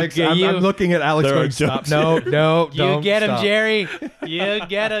 Jerry. Alex, I'm looking at Alex There are going, stop. jokes. No, don't stop. Jerry. You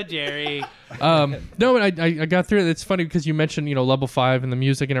get him, Jerry. No, and I got through it. It's funny because you mentioned level 5 and the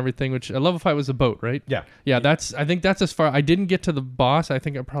music and everything, which level 5 was a boat, right? Yeah. Yeah, I think that's as far. I didn't get to the boss. I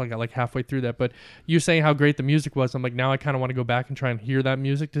think I probably got like halfway through that. But you saying how great the music was, I'm like, now I kind of want to go back and try and hear that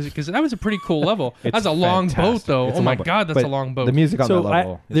music because that was a pretty cool level. It's That's a long boat, fantastic. though. It's a Oh my long boat. God, that's But a long boat. The music on that So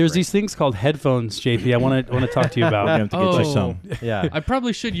level. is there's great. these things called headphones, JP. I want to talk to you I about. have to get you some. Yeah. I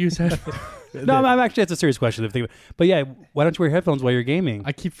probably should use headphones. No, I'm actually that's a serious question. But yeah, why don't you wear headphones while you're gaming?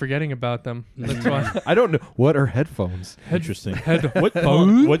 I keep forgetting about them. That's why. I don't know. What are headphones? Interesting.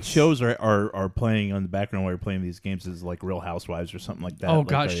 What shows are playing on the background while you're playing these games? Is like Real Housewives or something like that? Oh like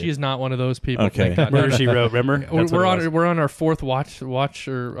gosh, she is not one of those people. Okay. Thank God. Murder She Wrote. Remember? That's what We're it on was. we're on our 4th watch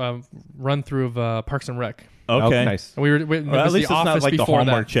or run through of Parks and Rec. Okay. Nice. And it Well, was at least the it's not Office like the before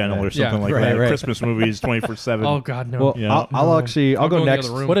Hallmark that. Channel or Yeah. something like Right, that. right. Christmas movies 24/7. Oh God, no. Well, Yeah. I'll actually I'll go in the next.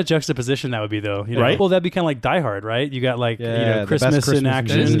 other room. What a juxtaposition that would be, though. You know? Right? Well, that'd be kind of like Die Hard, right? You got like Yeah, the best Christmas in Christmas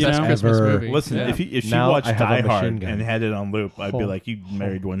action. That is the movie You best know? Christmas ever. movie. Listen, Yeah. if she Now watched I have a Die Hard machine gun. and had it on loop, I'd be Oh. like, you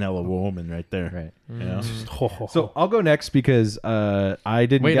married one hell of a woman right there. Right. You know? So I'll go next because I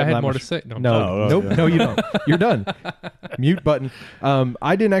didn't Wait, get I had that more much. to say. No, No, Oh, nope, yeah. no, you don't. You're done. Mute button.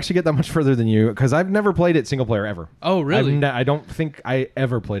 I didn't actually get that much further than you because I've never played it single player ever. Oh, really? I don't think I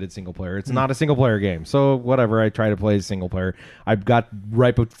ever played it single player. It's not a single player game. So whatever, I try to play single player. I got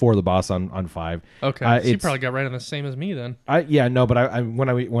right before the boss on 5. Okay, so you it's- probably got right on the same as me then. But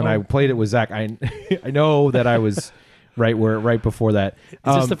when I played it with Zach, I know that I was right before that.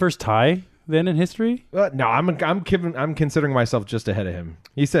 Is this the first tie then in history? No, I'm considering myself just ahead of him.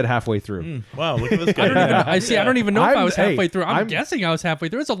 He said halfway through. Wow, look at this guy. I don't even know if I was halfway through. I'm I'm- guessing I was halfway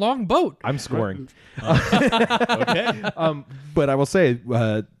through. It's a long boat. I'm scoring. Okay. But I will say,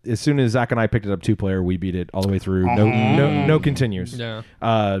 as soon as Zach and I picked it up 2-player, we beat it all the way through. No continues. Yeah.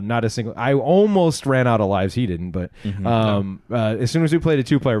 Not a single. I almost ran out of lives. He didn't, but as soon as we played a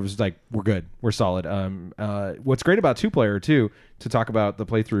 2-player, it was like we're good, we're solid. What's great about 2-player too, to talk about the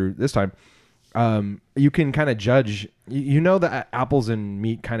playthrough this time, you can kind of judge. You know that apples and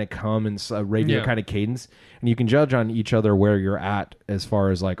meat kind of come in a regular kind of cadence, and you can judge on each other where you're at as far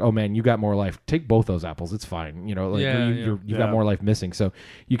as like, oh man, you got more life. Take both those apples. It's fine. You know, like you've got more life missing. So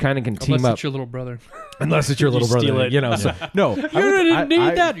you kind of can team Unless up. it's your little brother. Unless it's your little brother, steal it. you know. So, no, you didn't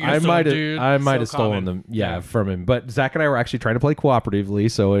need that, you I son might of have, a dude. I might So have stolen common. them, from him. But Zach and I were actually trying to play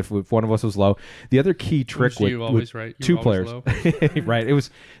cooperatively. So if one of us was low, the other key trick with, you always with right. You 2 were players, always right? It was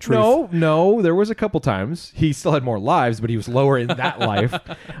no. There was a couple times he still had more lives, but he was lower in that life.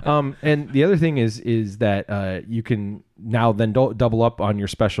 And the other thing is that you can now then double up on your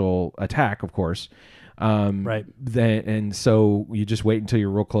special attack, of course. Right. Then and so you just wait until you're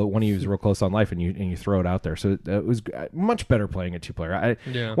real close. One of you is real close on life, and you throw it out there. So it was much better playing a 2-player.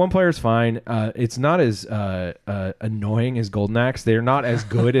 Yeah. 1-player is fine. It's not as annoying as Golden Axe. They're not as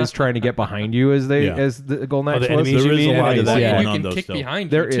good as trying to get behind you as the Golden Axe the was. enemies There you is mean? a lot of Enemies, that yeah. going You on, can though, kick still.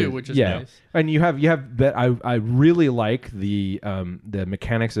 behind There you too, is, which is yeah. nice. And you have but I really like the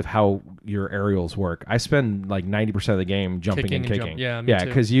mechanics of how your aerials work. I spend like 90% of the game jumping Kicking and and kicking. jump. Yeah, me too.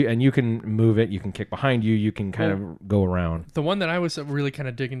 because you can move it, you can kick behind you, you can kind of go around. The one that I was really kind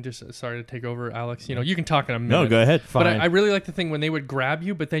of digging, just sorry to take over, Alex. You know, you can talk in a minute. No, go ahead. But Fine. I really like the thing when they would grab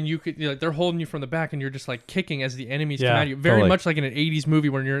you, but then you could, they're holding you from the back, and you're just like kicking as the enemies come Yeah, at you. Very totally. much like in an '80s movie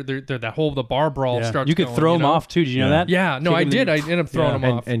when the bar brawl Yeah. starts. You could going, throw them know? off too. Did you know that? Yeah, no, I Kick 'em did. I ended up throwing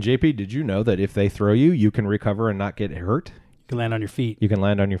them off. And JP, did you know that if they throw you, you can recover and not get hurt? You can land on your feet. You can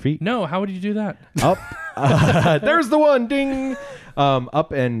land on your feet. No, how would you do that? Up. There's the one. Ding.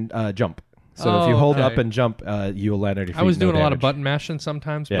 Up and jump. So if you Oh, hold okay. up and jump, you'll land on your feet. I was no doing a lot of damage. button mashing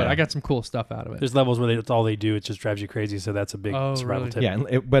sometimes, but Yeah. I got some cool stuff out of it. There's levels where that's all they do. It just drives you crazy. So that's a big Oh, survival really? tip.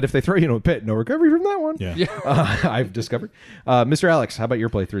 Yeah, but if they throw you in a pit, no recovery from that one. Yeah. I've discovered. Mr. Alex, how about your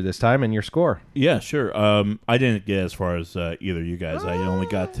playthrough this time and your score? Yeah, sure. I didn't get as far as either you guys. I only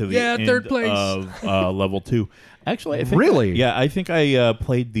got to the Yeah, end third place. of level 2. Actually, I think Really? I think I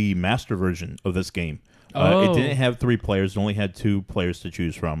played the master version of this game. Oh. It didn't have 3 players; it only had 2 players to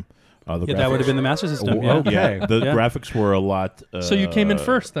choose from. The Yeah, that would have been the Master System. Oh, Yeah. okay. Yeah, the Yeah. graphics were a lot. So you came in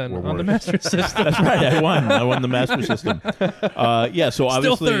first then were on the worse. Master System. That's right. I won the Master System. Yeah. So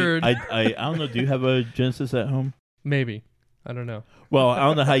obviously, third. I don't know. Do you have a Genesis at home? Maybe. I don't know. Well, I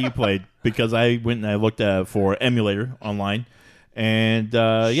don't know how you played because I went and I looked for emulator online, and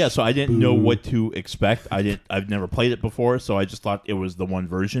so I didn't know what to expect. I've never played it before, so I just thought it was the one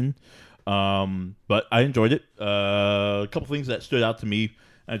version. But I enjoyed it. A couple things that stood out to me.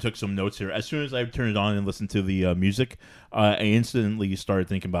 I took some notes here. As soon as I turned it on and listened to the music, I instantly started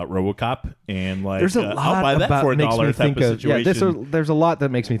thinking about RoboCop and like, There's a I'll lot buy that about for makes me $1 type think of of situation. there's a lot that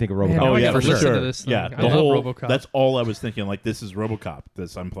makes me think of RoboCop. Man, Oh I yeah, gotta for listen sure. to this thing. Yeah, I the love whole. RoboCop. That's all I was thinking. Like, this is RoboCop.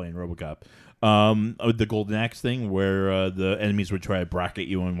 I'm playing RoboCop. The Golden Axe thing, where the enemies would try to bracket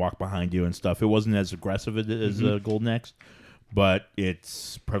you and walk behind you and stuff. It wasn't as aggressive as Golden Axe, but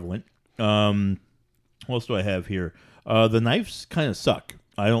it's prevalent. What else do I have here? The knives kind of suck.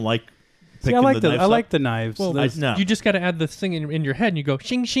 I don't like. See, I like the knives. Well, Those- no. You just got to add the thing in your head, and you go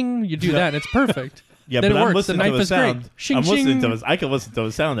shing shing. You do that, and it's perfect. Yeah, then but it I'm works. listening The to knife the is sound. great. Shing, I'm listening shing. to this. I can listen to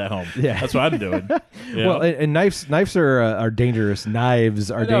the sound at home. Yeah. That's what I'm doing. You Well, know? and knives are dangerous.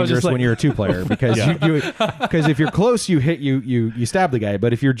 Knives are I know, just dangerous like- when you're a 2-player because because if you're close, you hit you stab the guy.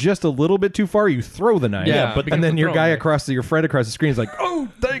 But if you're just a little bit too far, you throw the knife. Yeah, but- because and then of your guy throwing. your friend across the screen is like, oh,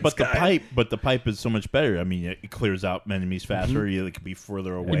 thanks, But guy. the pipe is so much better. I mean, it clears out enemies faster. It could be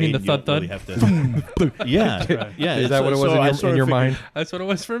further away. mean the and you don't thud really have to. Yeah, yeah. Is that what it was in your mind? That's what it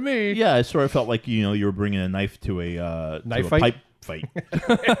was for me. Yeah, I sort of felt like you were bringing a knife to a Knife to a fight? pipe fight.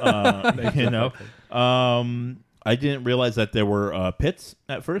 I didn't realize that there were pits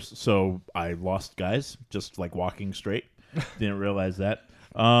at first, so I lost guys just like walking straight. Didn't realize that.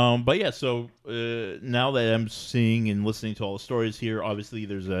 But yeah, so now that I'm seeing and listening to all the stories here, obviously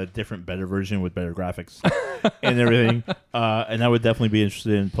there's a different, better version with better graphics and everything. And I would definitely be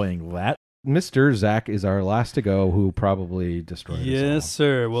interested in playing that. Mr. Zach is our last to go, who probably destroyed us Yes,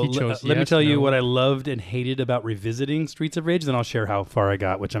 sir. Well, He chose let me yes, tell you no. what I loved and hated about revisiting Streets of Rage, then I'll share how far I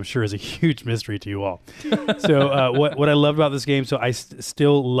got, which I'm sure is a huge mystery to you all. So what I loved about this game, so I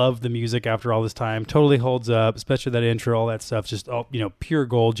still love the music after all this time. Totally holds up, especially that intro, all that stuff. Just all, pure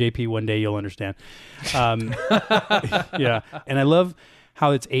gold. JP, one day you'll understand. Yeah, and I love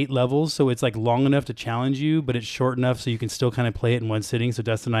how it's 8 levels, so it's like long enough to challenge you, but it's short enough so you can still kind of play it in one sitting. So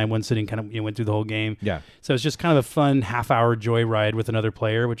Dustin and I in one sitting kind of went through the whole game. Yeah. So it's just kind of a fun half-hour joyride with another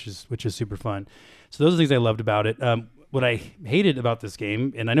player, which is super fun. So those are the things I loved about it. What I hated about this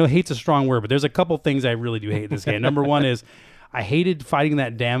game, and I know hate's a strong word, but there's a couple things I really do hate in this game. Number one is I hated fighting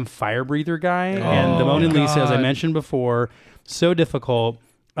that damn fire breather guy, and the Mona Lisa, as I God. mentioned before, so difficult.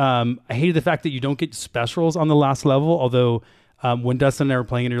 I hated the fact that you don't get specials on the last level, although when Dustin and I were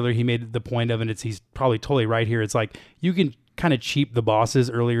playing it earlier, he made the point of, and he's probably totally right here. It's like you can kind of cheap the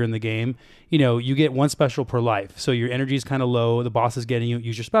bosses earlier in the game. You get one special per life. So your energy is kind of low. The boss is getting you,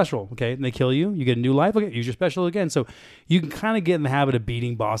 use your special. Okay. And they kill you. You get a new life. Okay. Use your special again. So you can kind of get in the habit of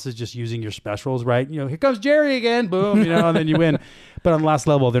beating bosses just using your specials, right? Here comes Jerry again. Boom. And then you win. But on the last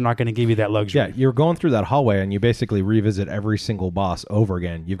level, they're not going to give you that luxury. Yeah, you're going through that hallway and you basically revisit every single boss over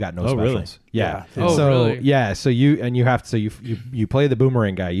again. You've got no Oh, really? specials. Yeah. Yeah. Oh, so really? yeah, so you play the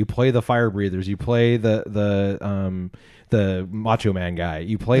boomerang guy, you play the fire breathers, you play the Macho Man guy,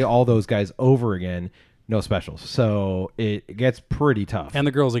 you play all those guys over again. No specials, so it gets pretty tough. And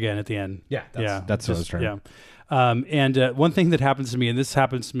the girls again at the end. Yeah, that's what I was trying. Yeah. And one thing that happens to me, and this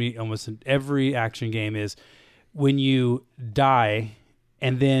happens to me almost in every action game, is when you die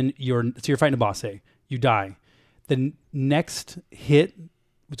and then you're fighting a boss, say, you die. The next hit,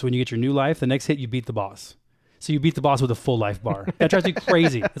 it's when you get your new life, the next hit you beat the boss. So you beat the boss with a full life bar. That drives me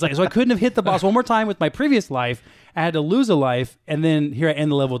crazy. It's like, so I couldn't have hit the boss one more time with my previous life. I had to lose a life, and then here I end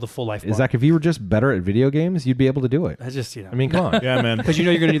the level with a full life bar. Zach, if you were just better at video games, you'd be able to do it. I just, I mean, come on. Yeah, man. because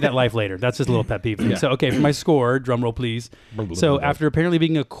you're going to need that life later. That's just a little pet peeve. Yeah. So, okay, for my score, drum roll, please. So, after apparently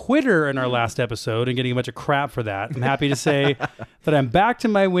being a quitter in our last episode and getting a bunch of crap for that, I'm happy to say that I'm back to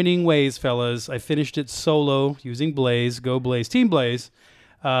my winning ways, fellas. I finished it solo using Blaze, Go Blaze, Team Blaze,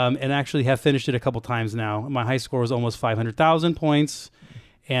 and actually have finished it a couple times now. My high score was almost 500,000 points.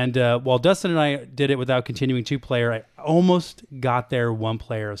 And while Dustin and I did it without continuing 2-player, I almost got there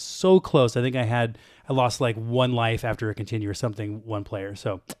 1-player. So close. I think I lost like 1 life after a continue or something 1-player.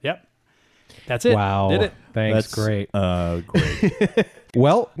 So, yep. That's it. Wow. Did it. Thanks. That's Great. Great.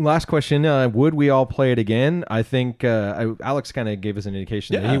 Well, last question. Would we all play it again? I think Alex kind of gave us an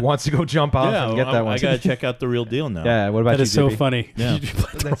indication that Yeah. he wants to go jump off Yeah, and get that one. I gotta check out the real deal now. Yeah, what about That you, is so JP? funny. Yeah. You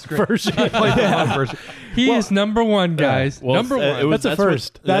played the That's great. version. Played the wrong version. He is number one, guys. Well, number one. That's a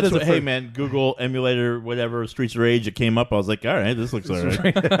first. That That's is a what, hey first. man, Google emulator, whatever, Streets of Rage. It came up. I was like, all right, this looks all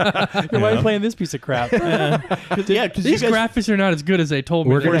right. Why are you playing this piece of crap? Yeah, because These graphics are not as good as they told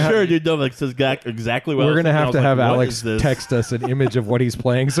me. We're they gonna were. have- sure, dude. No, like says exactly what I We're was going to thinking. I have was to like, have what Alex is this? text us an image of what he's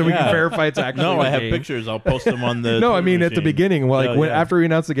playing so we can Yeah. verify it's actually No, the I have game. pictures. I'll post them on the. No, I Twitter mean at the machine. beginning, like Yeah, when yeah. after we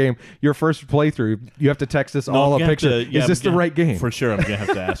announce the game, your first playthrough, you have to text us No, all I'm a gonna have picture. to- yeah, Is this I'm the gonna- right game? For sure, I'm gonna have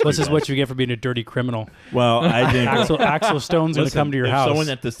to ask. This you is guys. what you get for being a dirty criminal. Well, I didn't. Axel Stone's going to Listen, come to your if house. someone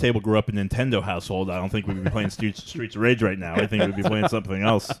at this table grew up in a Nintendo household, I don't think we'd be playing Streets of Rage right now. I think we'd be playing something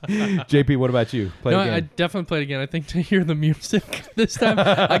else. JP, what about you? Play No, the game. I definitely played again. I think to hear the music this time.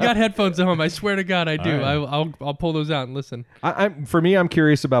 I got headphones at home. I swear to God, I do. All right. I'll pull those out and listen. For me, I'm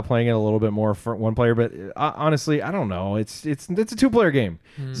curious about playing it a little bit more for 1-player, but honestly, I don't know. It's a 2-player game,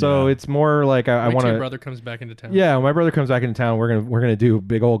 so Yeah. it's more like I Wait want till your to. brother comes back into town. Yeah, when my brother comes back into town, we're gonna do a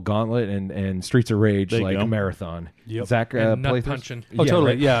big old gauntlet and Streets of Rage There you like go. a marathon. Yep. Zach, And nut playthroughs? punching. Oh, totally.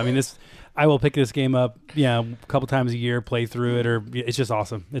 right. Yeah, I mean, I will pick this game up, a couple times a year, play through it, or it's just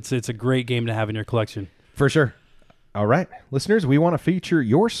awesome. It's a great game to have in your collection. For sure. All right, listeners, we want to feature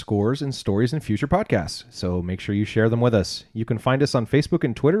your scores and stories in future podcasts, so make sure you share them with us. You can find us on Facebook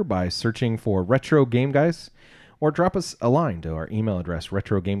and Twitter by searching for Retro Game Guys, or drop us a line to our email address,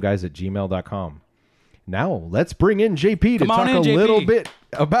 retrogameguys@gmail.com. Now, let's bring in JP to Come on talk in, a JP. little bit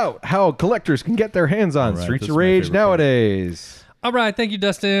about how collectors can get their hands on All right, Streets this of is my Rage favorite part. nowadays. All right, thank you,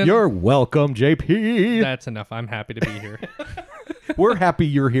 Dustin. You're welcome, JP. That's enough. I'm happy to be here. We're happy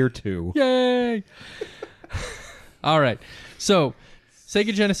you're here, too. Yay! All right. So,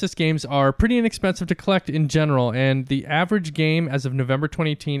 Sega Genesis games are pretty inexpensive to collect in general, and the average game as of November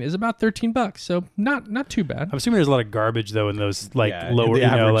 2018 is about $13. So, not too bad. I'm assuming there's a lot of garbage though in those like Yeah, lower, the you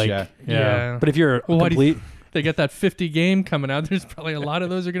know, average, like yeah. Yeah. But if you're Well, why do you- complete, They get that 50 game coming out. There's probably a lot of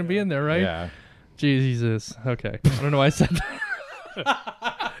those are going to be in there, right? Yeah. Jesus. Okay. I don't know why I said that.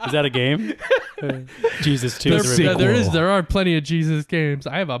 is that a game? Jesus, too. There are plenty of Jesus games.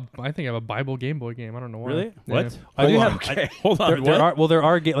 I think I have a Bible Game Boy game. I don't know why. Really? Yeah. What? I do Hold have. on. Hold on. There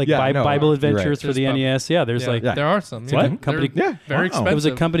are like Yeah, no, Bible you're Adventures right. for There's the Bible. NES. Yeah, there's Yeah, like there are some. What? Yeah. Company- They're Yeah. very Wow. expensive. there was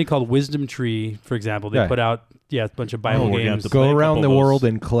a company called Wisdom Tree, for example. They Yeah. put out a bunch of Bible we're gonna have games. to Go play a around couple the of those. world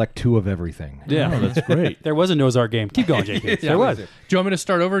and collect 2 of everything. Yeah, Oh, that's great. there was a Noah's Ark game. Keep going, JP. Yeah, there was. Do you want me to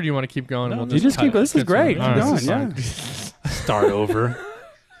start over, or do you want to keep going? No, We'll You just keep going. This is great. All Keep right, going. this is Yeah. fine. Start over.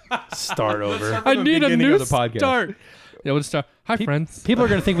 Start over. I need a beginning new of the podcast. start. Yeah, we'll start. Hi, friends. People are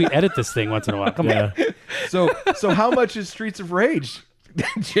going to think we edit this thing once in a while. Come on. So how much is Streets of Rage,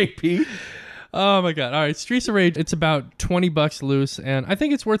 JP? Oh my god! All right, Streets of Rage. It's about $20 loose, and I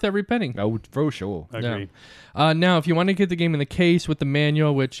think it's worth every penny. Oh, for sure. Agree. Now, if you want to get the game in the case with the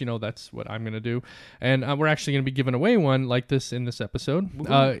manual, which that's what I'm going to do, and we're actually going to be giving away one like this in this episode.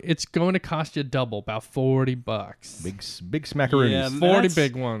 It's going to cost you double, about $40. Big smackaroonies. Yeah, 40 that's-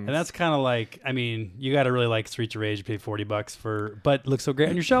 big ones. And that's kind of like, I mean, you got to really like Streets of Rage to pay $40 for, but it looks so great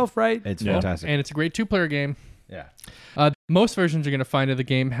on your shelf, right? It's Yeah. fantastic. And it's a great 2-player game. Yeah. Most versions you're going to find of the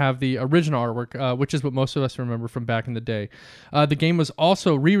game have the original artwork, which is what most of us remember from back in the day. The game was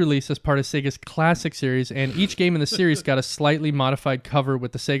also re-released as part of Sega's Classic series, and each game in the series got a slightly modified cover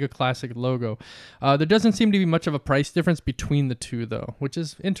with the Sega Classic logo. There doesn't seem to be much of a price difference between the two, though, which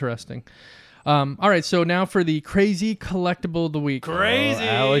is interesting. All right, so now for the crazy collectible of the week. Crazy.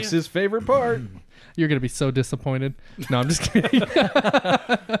 Alex's favorite part. You're going to be so disappointed. No, I'm just kidding.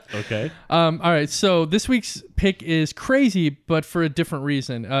 Okay. All right, so this week's pick is crazy, but for a different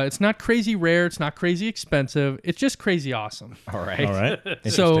reason. It's not crazy rare. It's not crazy expensive. It's just crazy awesome. All right. All right.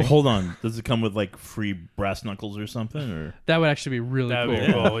 So Hold on. Does it come with like free brass knuckles or something? Or that would actually be really That cool. would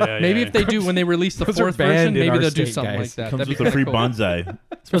be cool. Yeah, Maybe yeah. if they do when they release the Those are 4th version, banned in maybe our they'll do state, something guys. like that. comes That'd be with a free kinda cool. bonsai.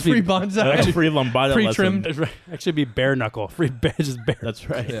 It's supposed to Free be bonsai. A free lambada Free lesson. trimmed. actually be bare knuckle. Free bear, just bare. That's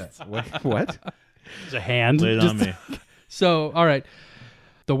right. Yeah. What? Just a hand. Lay it Just- on me. So, all right.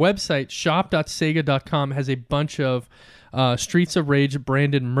 The website shop.sega.com has a bunch of Streets of Rage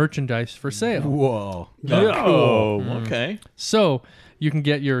branded merchandise for sale. Whoa. Oh, okay. So, you can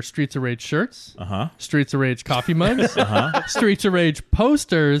get your Streets of Rage shirts, Streets of Rage coffee mugs, Streets of Rage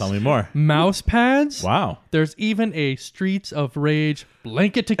posters, Tell me more. mouse pads. Wow. There's even a Streets of Rage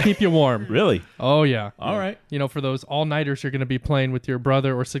blanket to keep you warm. Really? Oh, yeah. All right. For those all-nighters you're going to be playing with your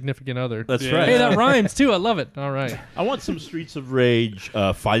brother or significant other. That's Yeah. right. Hey, that rhymes, too. I love it. All right. I want some Streets of Rage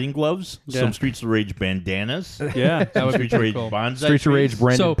fighting gloves, Yeah. some Streets of Rage bandanas, Yeah. That would be Streets of pretty Rage cool. bonsai Streets of Rage trees.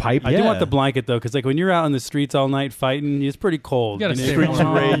 branded So, pipe. I do Yeah. want the blanket though, because like when you're out in the streets all night fighting, it's pretty cold. You gotta know? stay Streets of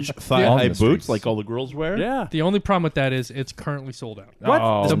warm. Rage thigh On high the boots streets. like all the girls wear. Yeah. The only problem with that is it's currently sold out. What?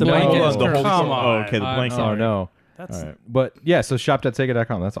 Oh, the no. blanket Oh, is the whole come thing. on. Oh, okay, the I'm blanket. sorry. Oh, no. That's, All right. But yeah, so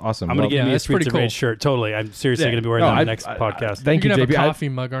shop.sega.com. That's awesome. I'm gonna get Yeah, me a it's Streets pretty of cool. Rage shirt. Totally. I'm seriously Yeah. gonna be wearing No, that on I- the next podcast. Thank You're you, going to JP. have a coffee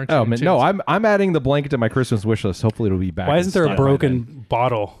mug, aren't you? Oh man, too? no, I'm adding the blanket to my Christmas wish list. Hopefully, it'll be back. Why in isn't there a stock by broken then.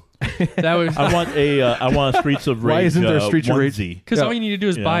 bottle? That was I want a Streets of Rage. Why isn't there a Streets of Rage? onesie. because Yeah. all you need to do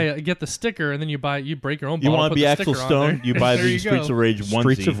is Yeah. get the sticker, and then you break your own You bottle. want to put be the Axel sticker on Stone? there. You buy There the you Streets go. of Rage onesie.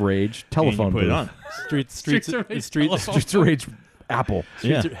 Streets of Rage and you telephone put it booth. on. Streets Streets of Rage streets telephone. Streets of Rage Apple.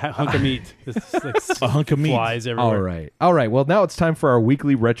 Yeah, hunk of meat. It's like a hunk of meat. flies everywhere. All right. Well, now it's time for our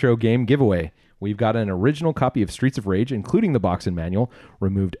weekly retro game giveaway. We've got an original copy of Streets of Rage, including the box and manual,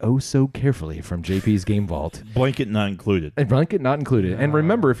 removed oh so carefully from JP's game vault. Blanket not included. And blanket not included. And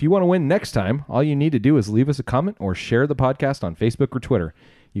remember, if you want to win next time, all you need to do is leave us a comment or share the podcast on Facebook or Twitter.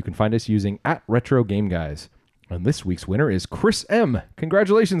 You can find us using @RetroGameGuys. And this week's winner is Chris M.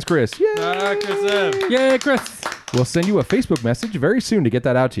 Congratulations, Chris. Yay! Yay, Chris. We'll send you a Facebook message very soon to get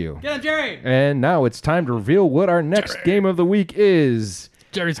that out to you. Get him, Jerry. And now it's time to reveal what our next game of the week is.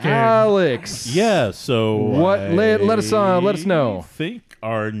 Jerry's game. Alex. Yeah. So What- let us know. I think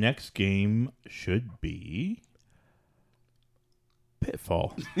our next game should be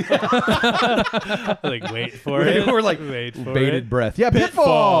Pitfall. Like, wait for it. We're like wait for bated it. breath. Yeah,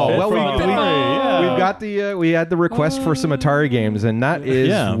 Pitfall. Well, Pitfall. we've got the we had the request for some Atari games, and that is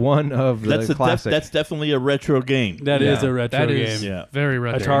Yeah. one of the classics. That's definitely a retro game. That is Yeah. a retro That game. is Yeah. very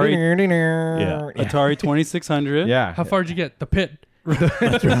retro. Atari. Yeah. Atari 2600. Yeah. How far did you get? The pit.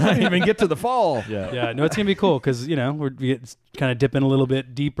 Didn't even get to the fall. Yeah. Yeah, no, it's gonna be cool because we kind of dipping a little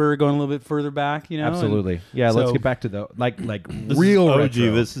bit deeper, going a little bit further back. Absolutely. Yeah, let's so- get back to the like This real is OG.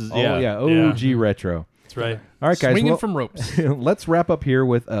 retro. This is- oh yeah. yeah, OG retro. That's right. All right, guys. Swinging well, from ropes. let's wrap up here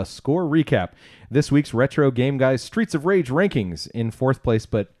with a score recap. This week's Retro Game Guys Streets of Rage rankings. In fourth place,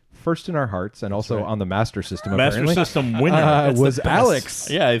 but first in our hearts, and also right. on the Master System. Master apparently, System winner. was Alex.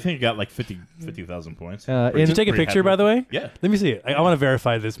 Yeah, I think it got like 50,000 points. In- Did you take a Pretty picture, happy. by the way? Yeah. Let me see it. I want to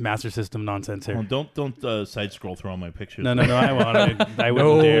verify this Master System nonsense here. Oh, don't side scroll through all my pictures. No, I won't. I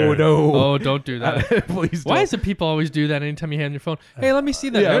wouldn't dare. no. Oh, don't do that. Please Why don't. is it people always do that anytime you hand your phone? Hey, let me see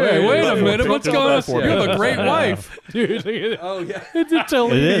that. Yeah, hey, yeah, wait yeah, a yeah. minute. What's Fill going on? that for You me. have a great wife. Dude, look at it. Oh yeah. It's a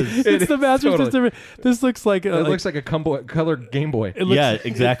totally. It is. It's the Master totally. System. This looks like. It looks like a colored Game Boy. It looks- Yeah,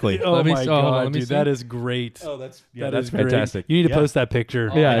 exactly. Oh Let me my see- hold on, god, let me dude, see. that is great. that's That is great. fantastic. You need to Yeah. post that picture.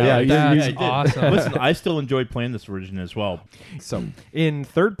 Yeah, yeah, That's I did. awesome. Listen, I still enjoyed playing this version as well. So in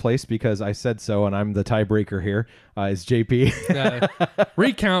third place, because I said so, and I'm the tiebreaker here, is JP.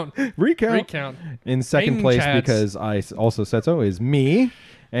 Recount. Recount. In second Aim place, Chads. because I also said so, is me.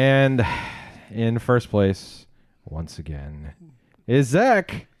 And in first place, once again, is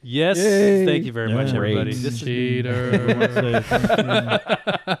Zach. Yes. Yay. Thank you very Yeah. much, everybody. Great. This is Cheater.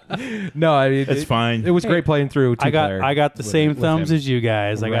 No, I mean, It's fine. It was great playing through. I got the with- same with thumbs him. as you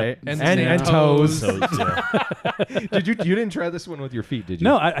guys. I Right. got and toes. So, yeah. Did you didn't try this one with your feet, did you?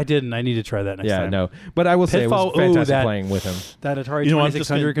 No, I didn't. I need to try that next Yeah, time. no. But I will say it Pitfall, was fantastic that- playing with him. That Atari You know, I'm just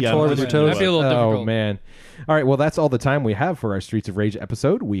 2600 gonna- yeah, controller I'm with your just gonna- toes. That'd be a little Oh difficult. man. All right, well that's all the time we have for our Streets of Rage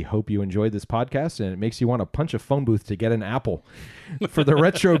episode. We hope you enjoyed this podcast and it makes you want to punch a phone booth to get an apple. For the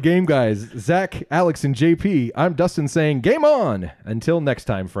Retro Game Guys, Zach, Alex, and JP, I'm Dustin saying game on. Until next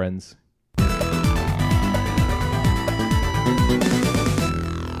time, friends.